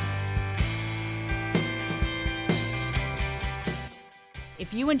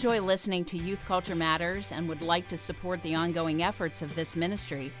 If you enjoy listening to Youth Culture Matters and would like to support the ongoing efforts of this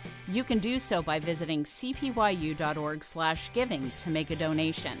ministry, you can do so by visiting cpyu.org/giving to make a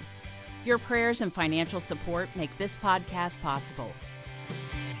donation. Your prayers and financial support make this podcast possible.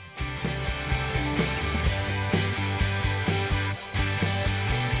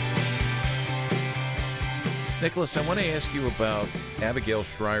 Nicholas, I want to ask you about Abigail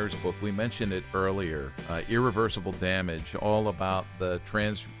Shrier's book. We mentioned it earlier, Irreversible Damage, all about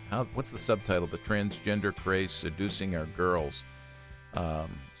what's the subtitle? The transgender craze seducing our girls. So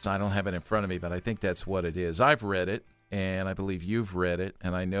I don't have it in front of me, but I think that's what it is. I've read it, and I believe you've read it,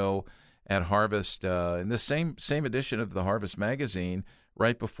 and I know at Harvest, in the same edition of the Harvest magazine,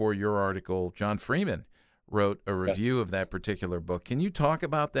 right before your article, John Freeman wrote a review of that particular book. Can you talk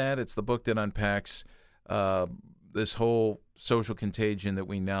about that? It's the book that unpacks this whole social contagion that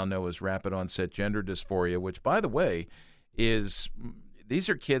we now know as rapid onset gender dysphoria, which, by the way, these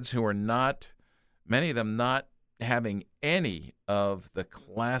are kids who are not, many of them not having any of the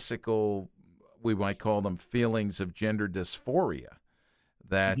classical, we might call them, feelings of gender dysphoria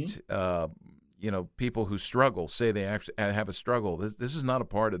that, people who struggle say they actually have a struggle. This is not a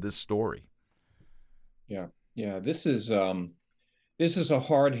part of this story. Yeah. This is a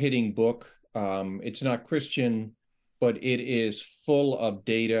hard-hitting book. It's not Christian, but it is full of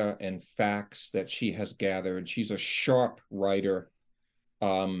data and facts that she has gathered. She's a sharp writer,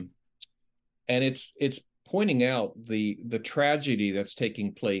 and it's pointing out the tragedy that's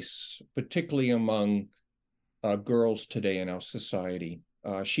taking place, particularly among girls today in our society.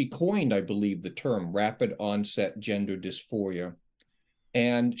 She coined, I believe, the term rapid onset gender dysphoria,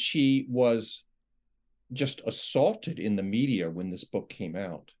 and she was just assaulted in the media when this book came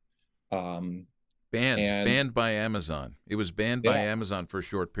out. Banned by Amazon. It was banned by Amazon for a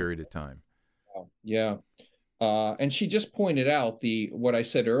short period of time. Yeah. And she just pointed out what I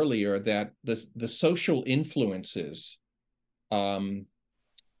said earlier, that the social influences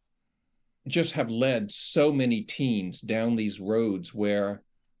just have led so many teens down these roads where,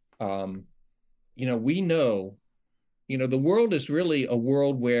 we know, the world is really a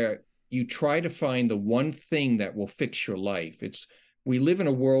world where you try to find the one thing that will fix your life. We live in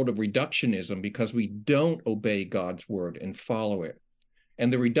a world of reductionism because we don't obey God's word and follow it.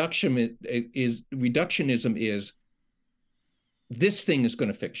 And the reductionism is this thing is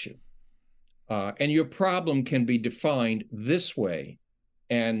going to fix you. And your problem can be defined this way.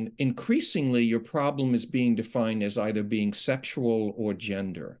 And increasingly, your problem is being defined as either being sexual or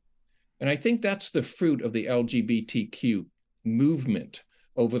gender. And I think that's the fruit of the LGBTQ movement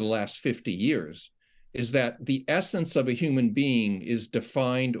over the last 50 years, is that the essence of a human being is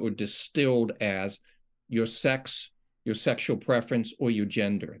defined or distilled as your sex, your sexual preference, or your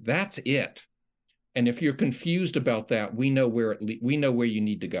gender. That's it. And if you're confused about that, we know where you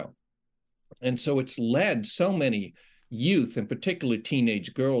need to go. And so it's led so many youth, and particularly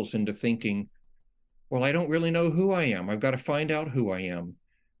teenage girls, into thinking, well, I don't really know who I am. I've got to find out who I am.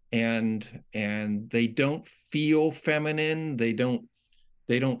 And they don't feel feminine. They don't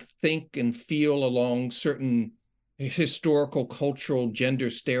think and feel along certain historical, cultural, gender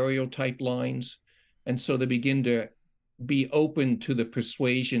stereotype lines. And so they begin to be open to the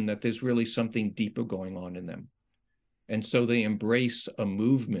persuasion that there's really something deeper going on in them. And so they embrace a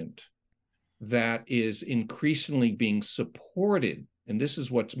movement that is increasingly being supported, and this is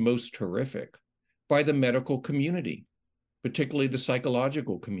what's most terrific, by the medical community, particularly the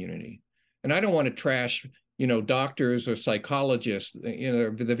psychological community. And I don't want to trash, doctors or psychologists,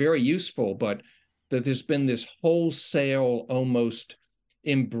 they're very useful, but that there's been this wholesale almost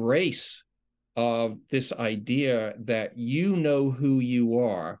embrace of this idea that you know who you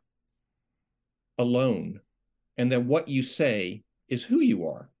are alone, and that what you say is who you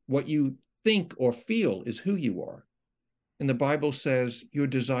are. What you think or feel is who you are. And the Bible says your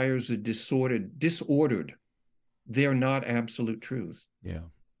desires are disordered. They're not absolute truth. Yeah.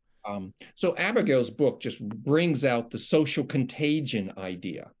 So Abigail's book just brings out the social contagion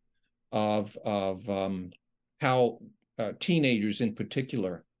idea of how teenagers in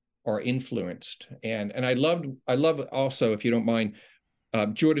particular are influenced. And I love also, if you don't mind,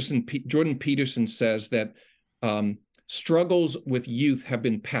 Jordan Peterson says that struggles with youth have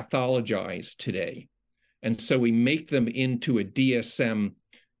been pathologized today. And so we make them into a DSM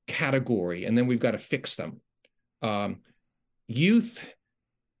category, and then we've got to fix them. Youth,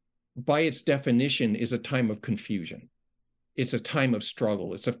 by its definition, is a time of confusion. It's a time of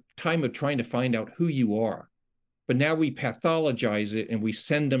struggle. It's a time of trying to find out who you are. But now we pathologize it, and we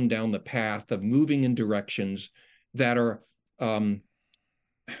send them down the path of moving in directions that are, and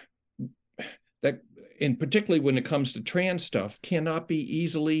particularly when it comes to trans stuff, cannot be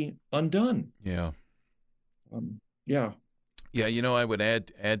easily undone. Yeah. Yeah. Yeah, I would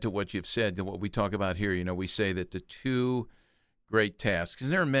add to what you've said, to what we talk about here. We say that the two great tasks,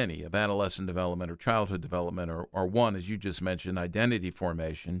 and there are many, of adolescent development or childhood development, are one, as you just mentioned, identity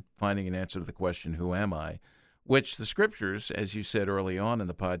formation, finding an answer to the question, who am I? Which the scriptures, as you said early on in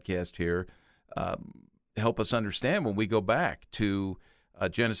the podcast here, help us understand when we go back to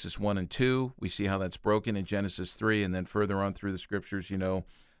Genesis 1 and 2. We see how that's broken in Genesis 3, and then further on through the scriptures,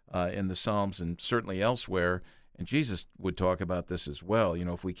 in the Psalms and certainly elsewhere. And Jesus would talk about this as well.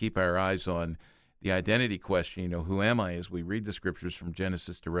 If we keep our eyes on the identity question, who am I, as we read the scriptures from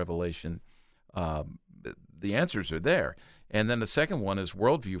Genesis to Revelation, the answers are there. And then the second one is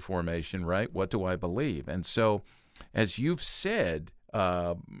worldview formation, right? What do I believe? And so, as you've said,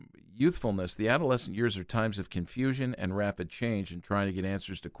 youthfulness, the adolescent years are times of confusion and rapid change and trying to get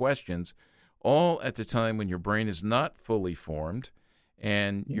answers to questions, all at the time when your brain is not fully formed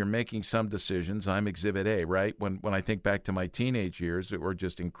and you're making some decisions. I'm Exhibit A, right? When I think back to my teenage years, that were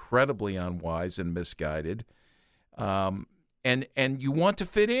just incredibly unwise and misguided, and you want to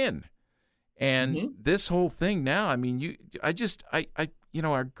fit in, and this whole thing now. I mean,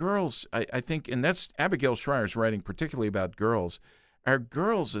 our girls. I think, and that's Abigail Schreier's writing particularly about girls. Our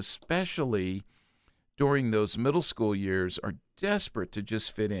girls, especially during those middle school years, are desperate to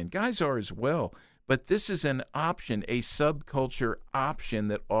just fit in. Guys are as well. But this is an option, a subculture option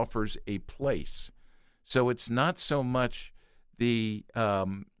that offers a place. So it's not so much the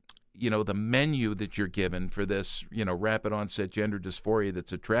menu that you're given for this, rapid onset gender dysphoria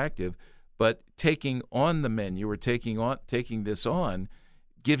that's attractive, but taking on the menu or taking this on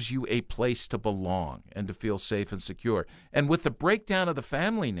gives you a place to belong and to feel safe and secure. And with the breakdown of the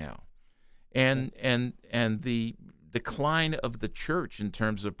family now, and the decline of the church in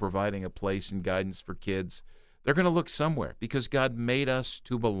terms of providing a place and guidance for kids, they're going to look somewhere, because God made us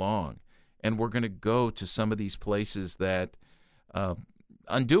to belong, and we're going to go to some of these places that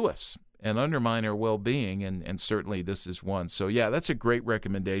undo us and undermine our well-being, and certainly this is one. So yeah, that's a great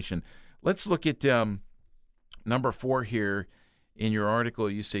recommendation. Let's look at number 4 here. In your article,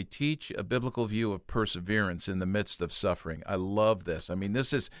 you say, teach a biblical view of perseverance in the midst of suffering. I love this. I mean,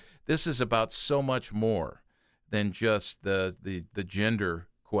 this is about so much more than just the gender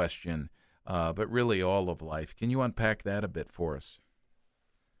question, but really all of life. Can you unpack that a bit for us?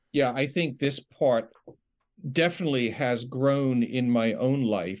 Yeah, I think this part definitely has grown in my own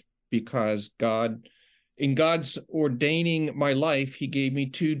life, because in God's ordaining my life, he gave me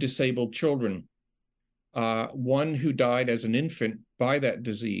 2 disabled children. one who died as an infant by that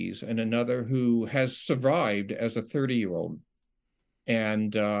disease, and another who has survived as a 30-year-old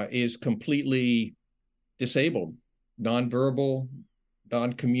and is completely disabled, nonverbal,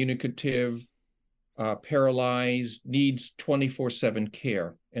 non-communicative, paralyzed, needs 24/7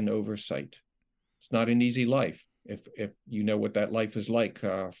 care and oversight. It's not an easy life, if you know what that life is like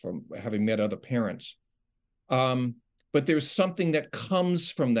from having met other parents. But there's something that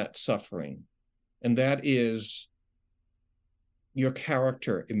comes from that suffering, and that is your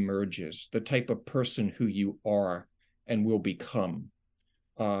character emerges, the type of person who you are and will become.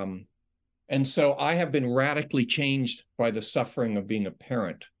 And so I have been radically changed by the suffering of being a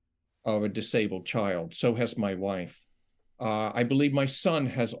parent of a disabled child. So has my wife. I believe my son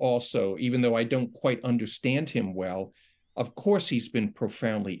has also, even though I don't quite understand him well, of course he's been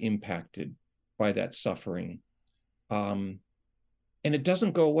profoundly impacted by that suffering. And it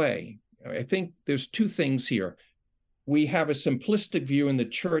doesn't go away. I think there's two things here. We have a simplistic view in the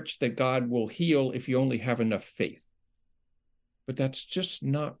church that God will heal if you only have enough faith. But that's just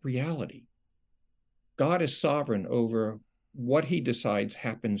not reality. God is sovereign over what he decides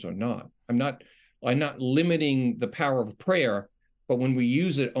happens or not. I'm not limiting the power of prayer, but when we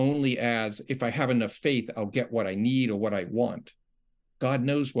use it only as, if I have enough faith, I'll get what I need or what I want. God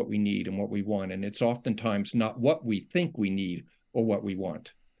knows what we need and what we want, and it's oftentimes not what we think we need or what we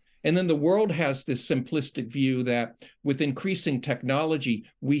want. And then the world has this simplistic view that with increasing technology,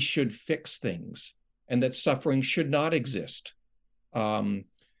 we should fix things and that suffering should not exist. But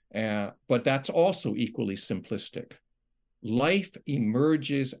that's also equally simplistic. Life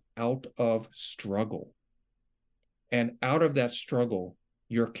emerges out of struggle. And out of that struggle,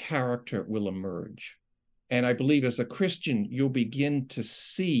 your character will emerge. And I believe as a Christian, you'll begin to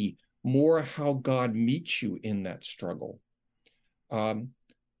see more how God meets you in that struggle.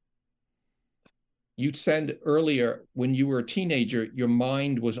 You said earlier, when you were a teenager, your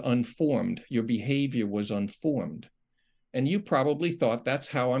mind was unformed, your behavior was unformed. And you probably thought, that's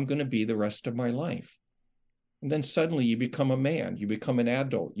how I'm going to be the rest of my life. And then suddenly you become a man, you become an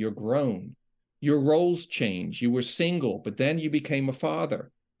adult, you're grown. Your roles change. You were single, but then you became a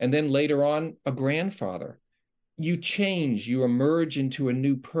father. And then later on, a grandfather. You change, you emerge into a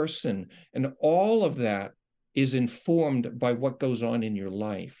new person. And all of that is informed by what goes on in your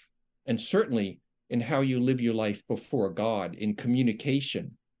life. And certainly in how you live your life before God, in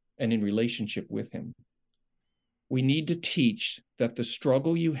communication and in relationship with him. We need to teach that the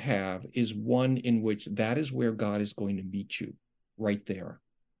struggle you have is one in which that is where God is going to meet you, right there.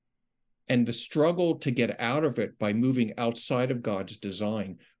 And the struggle to get out of it by moving outside of God's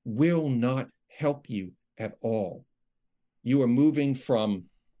design will not help you at all. You are moving from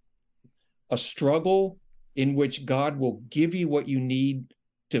a struggle in which God will give you what you need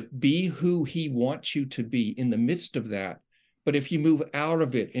to be who he wants you to be in the midst of that. But if you move out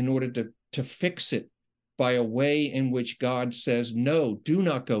of it in order to fix it by a way in which God says, no, do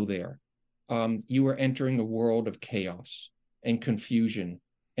not go there, you are entering a world of chaos and confusion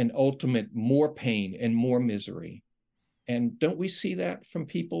and ultimate more pain and more misery. And don't we see that from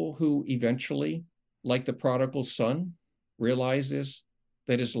people who eventually, like the prodigal son, realizes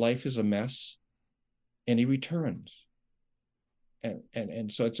that his life is a mess and he returns?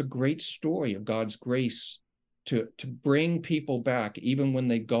 And so it's a great story of God's grace to bring people back even when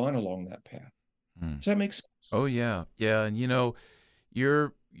they've gone along that path. Does that make sense? Oh, yeah. Yeah. And, you know,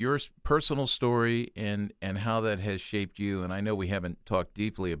 your personal story and how that has shaped you, and I know we haven't talked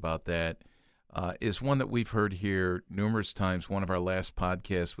deeply about that, is one that we've heard here numerous times. One of our last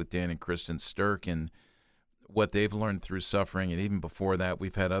podcasts with Dan and Kristen Sturck, and what they've learned through suffering. And even before that,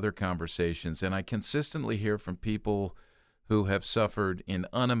 we've had other conversations. And I consistently hear from people who have suffered in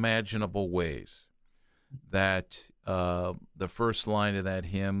unimaginable ways that the first line of that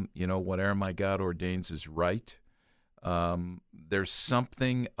hymn, you know, whatever my God ordains is right. There's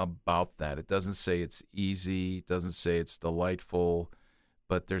something about that. It doesn't say it's easy. It doesn't say it's delightful,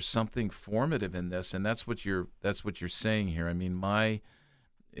 but there's something formative in this, and that's what you're saying here. I mean,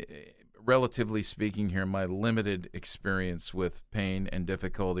 relatively speaking here, my limited experience with pain and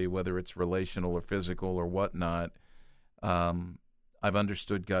difficulty, whether it's relational or physical or whatnot, I've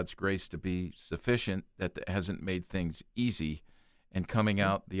understood God's grace to be sufficient, that hasn't made things easy. And coming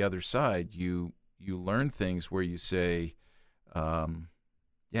out the other side, you learn things where you say,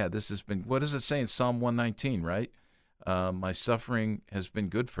 this has been, what does it say in Psalm 119, right? My suffering has been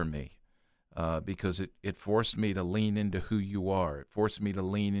good for me because it forced me to lean into who you are. It forced me to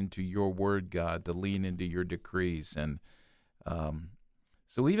lean into your word, God, to lean into your decrees. And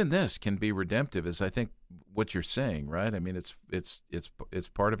so even this can be redemptive, is I think what you're saying, right? I mean, it's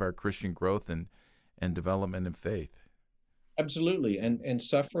part of our Christian growth and and development in faith. Absolutely. And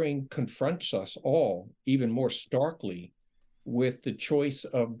suffering confronts us all even more starkly with the choice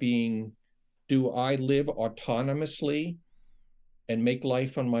of being, do I live autonomously and make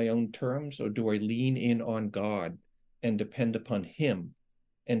life on my own terms, or do I lean in on God and depend upon Him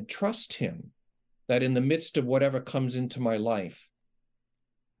and trust Him that in the midst of whatever comes into my life,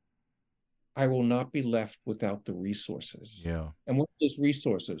 I will not be left without the resources. Yeah. And what are those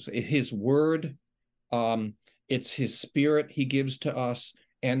resources? His word, it's His Spirit He gives to us,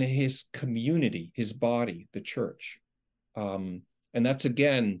 and His community, His body, the church. And that's,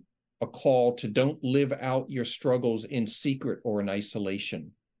 again, a call to don't live out your struggles in secret or in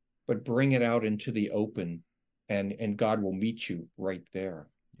isolation, but bring it out into the open, and God will meet you right there.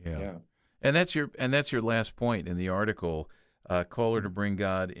 Yeah. And that's your last point in the article. Call her to bring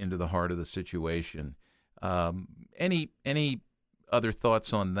God into the heart of the situation. Any other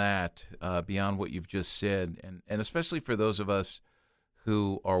thoughts on that beyond what you've just said, and especially for those of us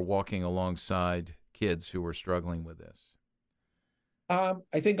who are walking alongside kids who are struggling with this?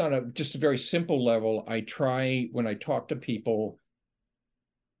 I think on just a very simple level, I try, when I talk to people,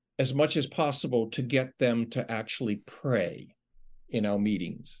 as much as possible to get them to actually pray in our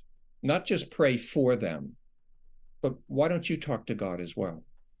meetings. Not just pray for them, but why don't you talk to God as well?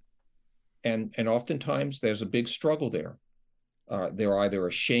 And oftentimes there's a big struggle there. They're either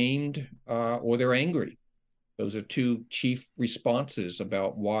ashamed or they're angry. Those are two chief responses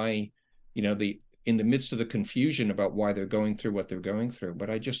about why, in the midst of the confusion about why they're going through what they're going through. But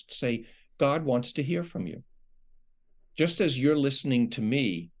I just say, God wants to hear from you. Just as you're listening to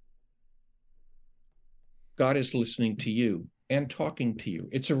me, God is listening to you and talking to you.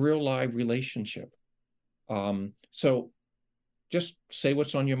 It's a real live relationship. So just say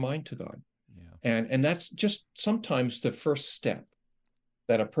what's on your mind to God. Yeah. And that's just sometimes the first step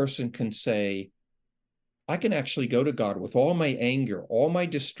that a person can say, I can actually go to God with all my anger, all my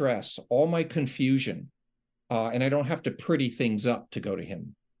distress, all my confusion, and I don't have to pretty things up to go to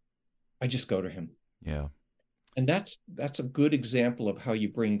Him. I just go to Him. Yeah. And that's a good example of how you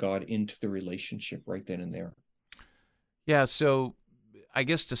bring God into the relationship right then and there. Yeah, so I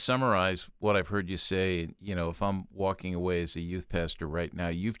guess to summarize what I've heard you say, if I'm walking away as a youth pastor right now,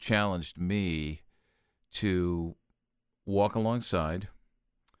 you've challenged me to walk alongside,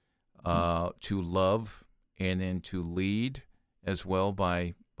 to love, and then to lead as well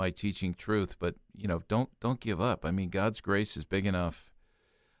by teaching truth. But don't give up. I mean, God's grace is big enough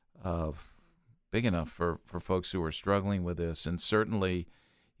for folks who are struggling with this, and certainly,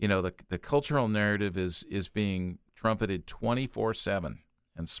 the cultural narrative is being trumpeted 24/7,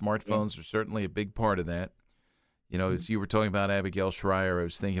 and smartphones are certainly a big part of that. As you were talking about Abigail Shrier, I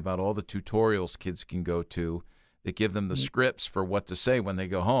was thinking about all the tutorials kids can go to that give them the scripts for what to say when they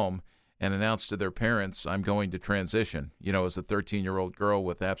go home and announce to their parents, I'm going to transition, as a 13-year-old girl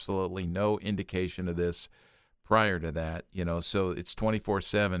with absolutely no indication of this prior to that, so it's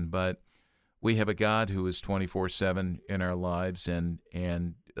 24/7, but we have a God who is 24/7 in our lives, and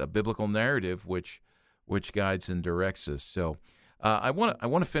a biblical narrative which guides and directs us. So I want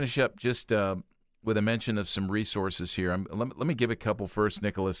to finish up just with a mention of some resources here. Let me give a couple first,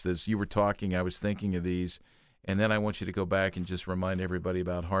 Nicholas. As you were talking, I was thinking of these. And then I want you to go back and just remind everybody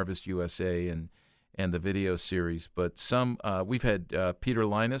about Harvest USA and the video series. But we've had Peter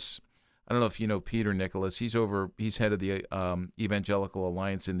Linus. I don't know if you know Peter, Nicholas. He's head of the Evangelical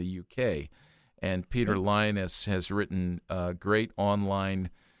Alliance in the UK. And Peter Linus has written a great online,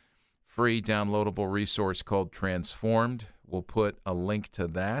 free downloadable resource called Transformed. We'll put a link to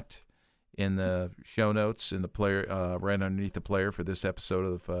that in the show notes in the player, right underneath the player for this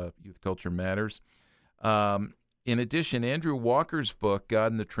episode of Youth Culture Matters. In addition, Andrew Walker's book,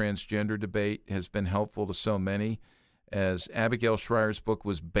 God and the Transgender Debate, has been helpful to so many, as Abigail Shrier's book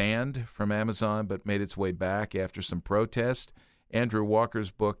was banned from Amazon but made its way back after some protest. Andrew Walker's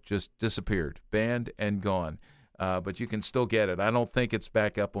book just disappeared, banned and gone, but you can still get it. I don't think it's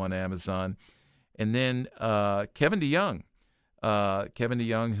back up on Amazon. And then Kevin DeYoung. Kevin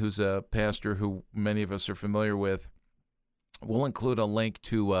DeYoung, who's a pastor who many of us are familiar with, we'll include a link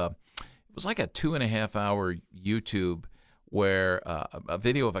to it was like a 2.5-hour YouTube where a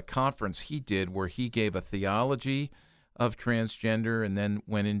video of a conference he did where he gave a theology of transgender and then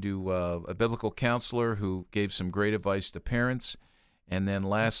went into a biblical counselor who gave some great advice to parents. And then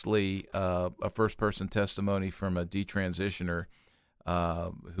lastly, a first-person testimony from a detransitioner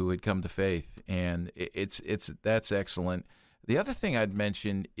who had come to faith. And that's excellent. The other thing I'd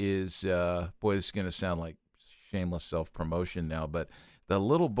mention is, boy, this is going to sound like shameless self-promotion now, but the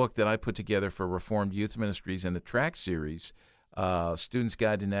little book that I put together for Reformed Youth Ministries and the track series, Student's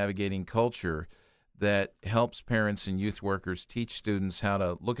Guide to Navigating Culture, that helps parents and youth workers teach students how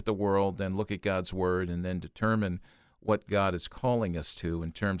to look at the world and look at God's Word and then determine what God is calling us to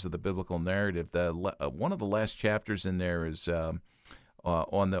in terms of the biblical narrative. One of the last chapters in there is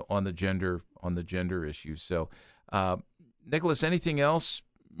on the gender issue. So, Nicholas, anything else?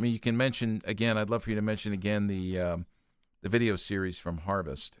 I mean, you can mention again. I'd love for you to mention again the video series from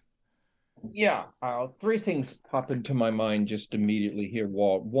Harvest. Yeah, three things pop into my mind just immediately here,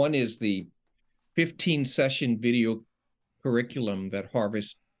 Walt. One is the 15-session video curriculum that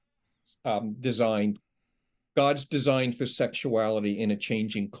Harvest designed. God's design for sexuality in a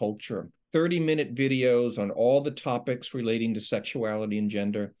changing culture. 30-minute videos on all the topics relating to sexuality and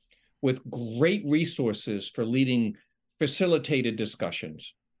gender, with great resources for leading facilitated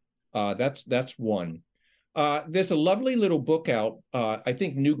discussions. That's one. There's a lovely little book out. I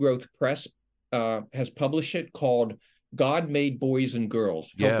think New Growth Press has published it, called God Made Boys and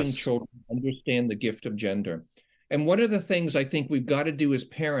Girls, Helping Children Understand the Gift of Gender. And one of the things I think we've got to do as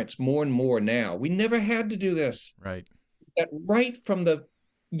parents more and more now, we never had to do this. Right. That right from the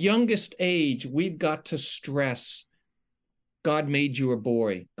youngest age, we've got to stress, God made you a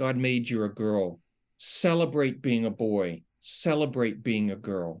boy. God made you a girl. Celebrate being a boy. Celebrate being a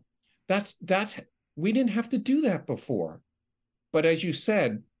girl. We didn't have to do that before. But as you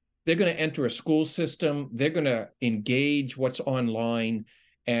said, they're going to enter a school system. They're going to engage what's online,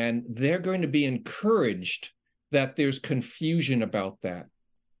 and they're going to be encouraged that there's confusion about that.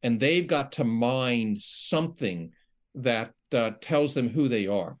 And they've got to mine something that tells them who they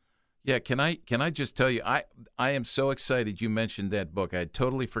are. Yeah, can I just tell you, I am so excited you mentioned that book. I had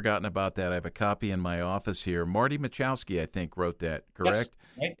totally forgotten about that. I have a copy in my office here. Marty Machowski, I think, wrote that, correct?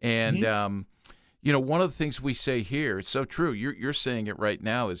 Yes, right. And you know, one of the things we say here, it's so true. You're saying it right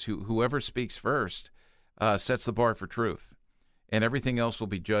now, is whoever speaks first sets the bar for truth, and everything else will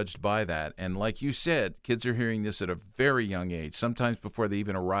be judged by that. And like you said, kids are hearing this at a very young age, sometimes before they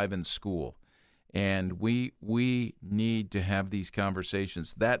even arrive in school. And we need to have these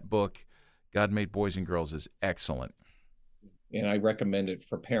conversations. That book, God Made Boys and Girls, is excellent. And I recommend it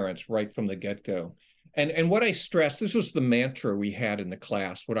for parents right from the get-go. And what I stress, this was the mantra we had in the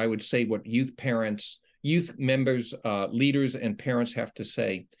class, what I would say, what youth members, leaders, and parents have to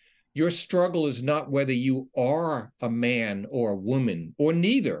say. Your struggle is not whether you are a man or a woman, or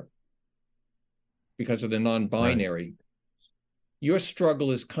neither, because of the non-binary. Right. Your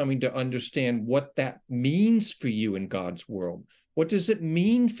struggle is coming to understand what that means for you in God's world. What does it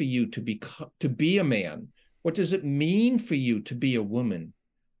mean for you to be a man? What does it mean for you to be a woman?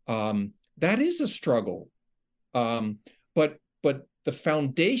 That is a struggle. But the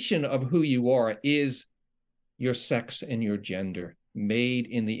foundation of who you are is your sex and your gender, made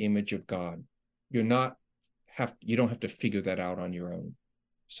in the image of God. You don't have to figure that out on your own.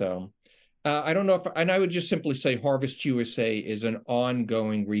 So I don't know and I would just simply say Harvest USA is an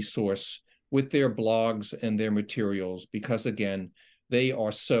ongoing resource with their blogs and their materials, because again, they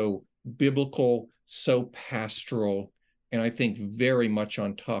are so biblical, so pastoral, and I think very much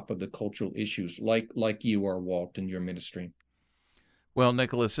on top of the cultural issues, like you are, Walt, in your ministry. Well,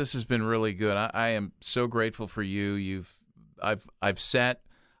 Nicholas, this has been really good. I am so grateful for you. I've sat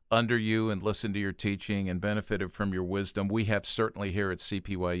under you and listened to your teaching and benefited from your wisdom. We have certainly here at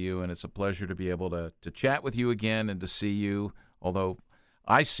CPYU, and it's a pleasure to be able to chat with you again and to see you, although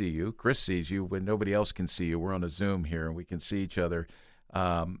I see you, Chris sees you, when nobody else can see you. We're on a Zoom here, and we can see each other.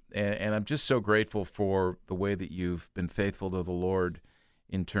 And I'm just so grateful for the way that you've been faithful to the Lord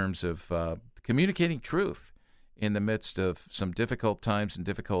in terms of communicating truth in the midst of some difficult times and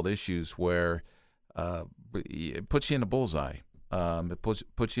difficult issues, where it puts you in a bullseye. It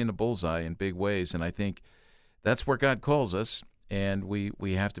puts you in a bullseye in big ways, and I think that's where God calls us, and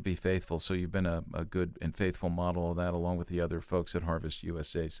we have to be faithful. So you've been a good and faithful model of that, along with the other folks at Harvest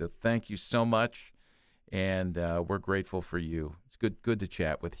USA. So thank you so much, and we're grateful for you. It's good to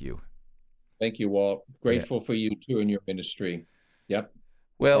chat with you. Thank you, Walt. Grateful for you too in your ministry. Yep.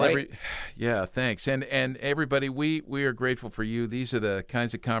 Well, thanks. And everybody, we are grateful for you. These are the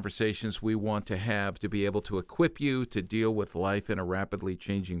kinds of conversations we want to have to be able to equip you to deal with life in a rapidly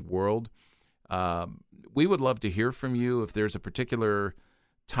changing world. We would love to hear from you. If there's a particular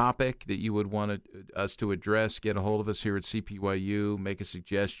topic that you would want us to address, get a hold of us here at CPYU, make a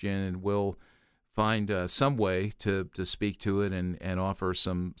suggestion, and we'll find some way to speak to it and offer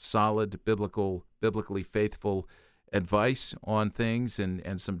some solid, biblically faithful advice on things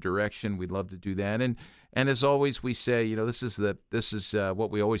and some direction. We'd love to do that. And as always, we say, this is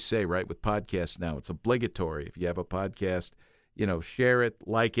what we always say, right? With podcasts now, it's obligatory. If you have a podcast, share it,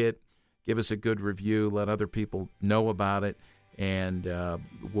 like it, give us a good review, let other people know about it. and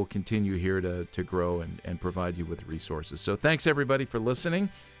we'll continue here to grow and provide you with resources. So thanks, everybody, for listening,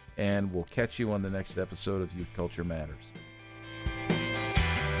 and we'll catch you on the next episode of Youth Culture Matters.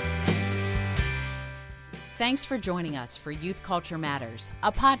 Thanks for joining us for Youth Culture Matters,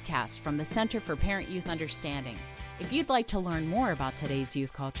 a podcast from the Center for Parent-Youth Understanding. If you'd like to learn more about today's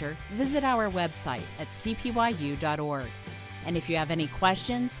youth culture, visit our website at cpyu.org. And if you have any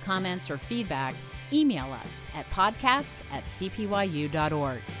questions, comments, or feedback, email us at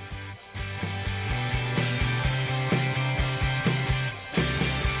podcast@cpyu.org.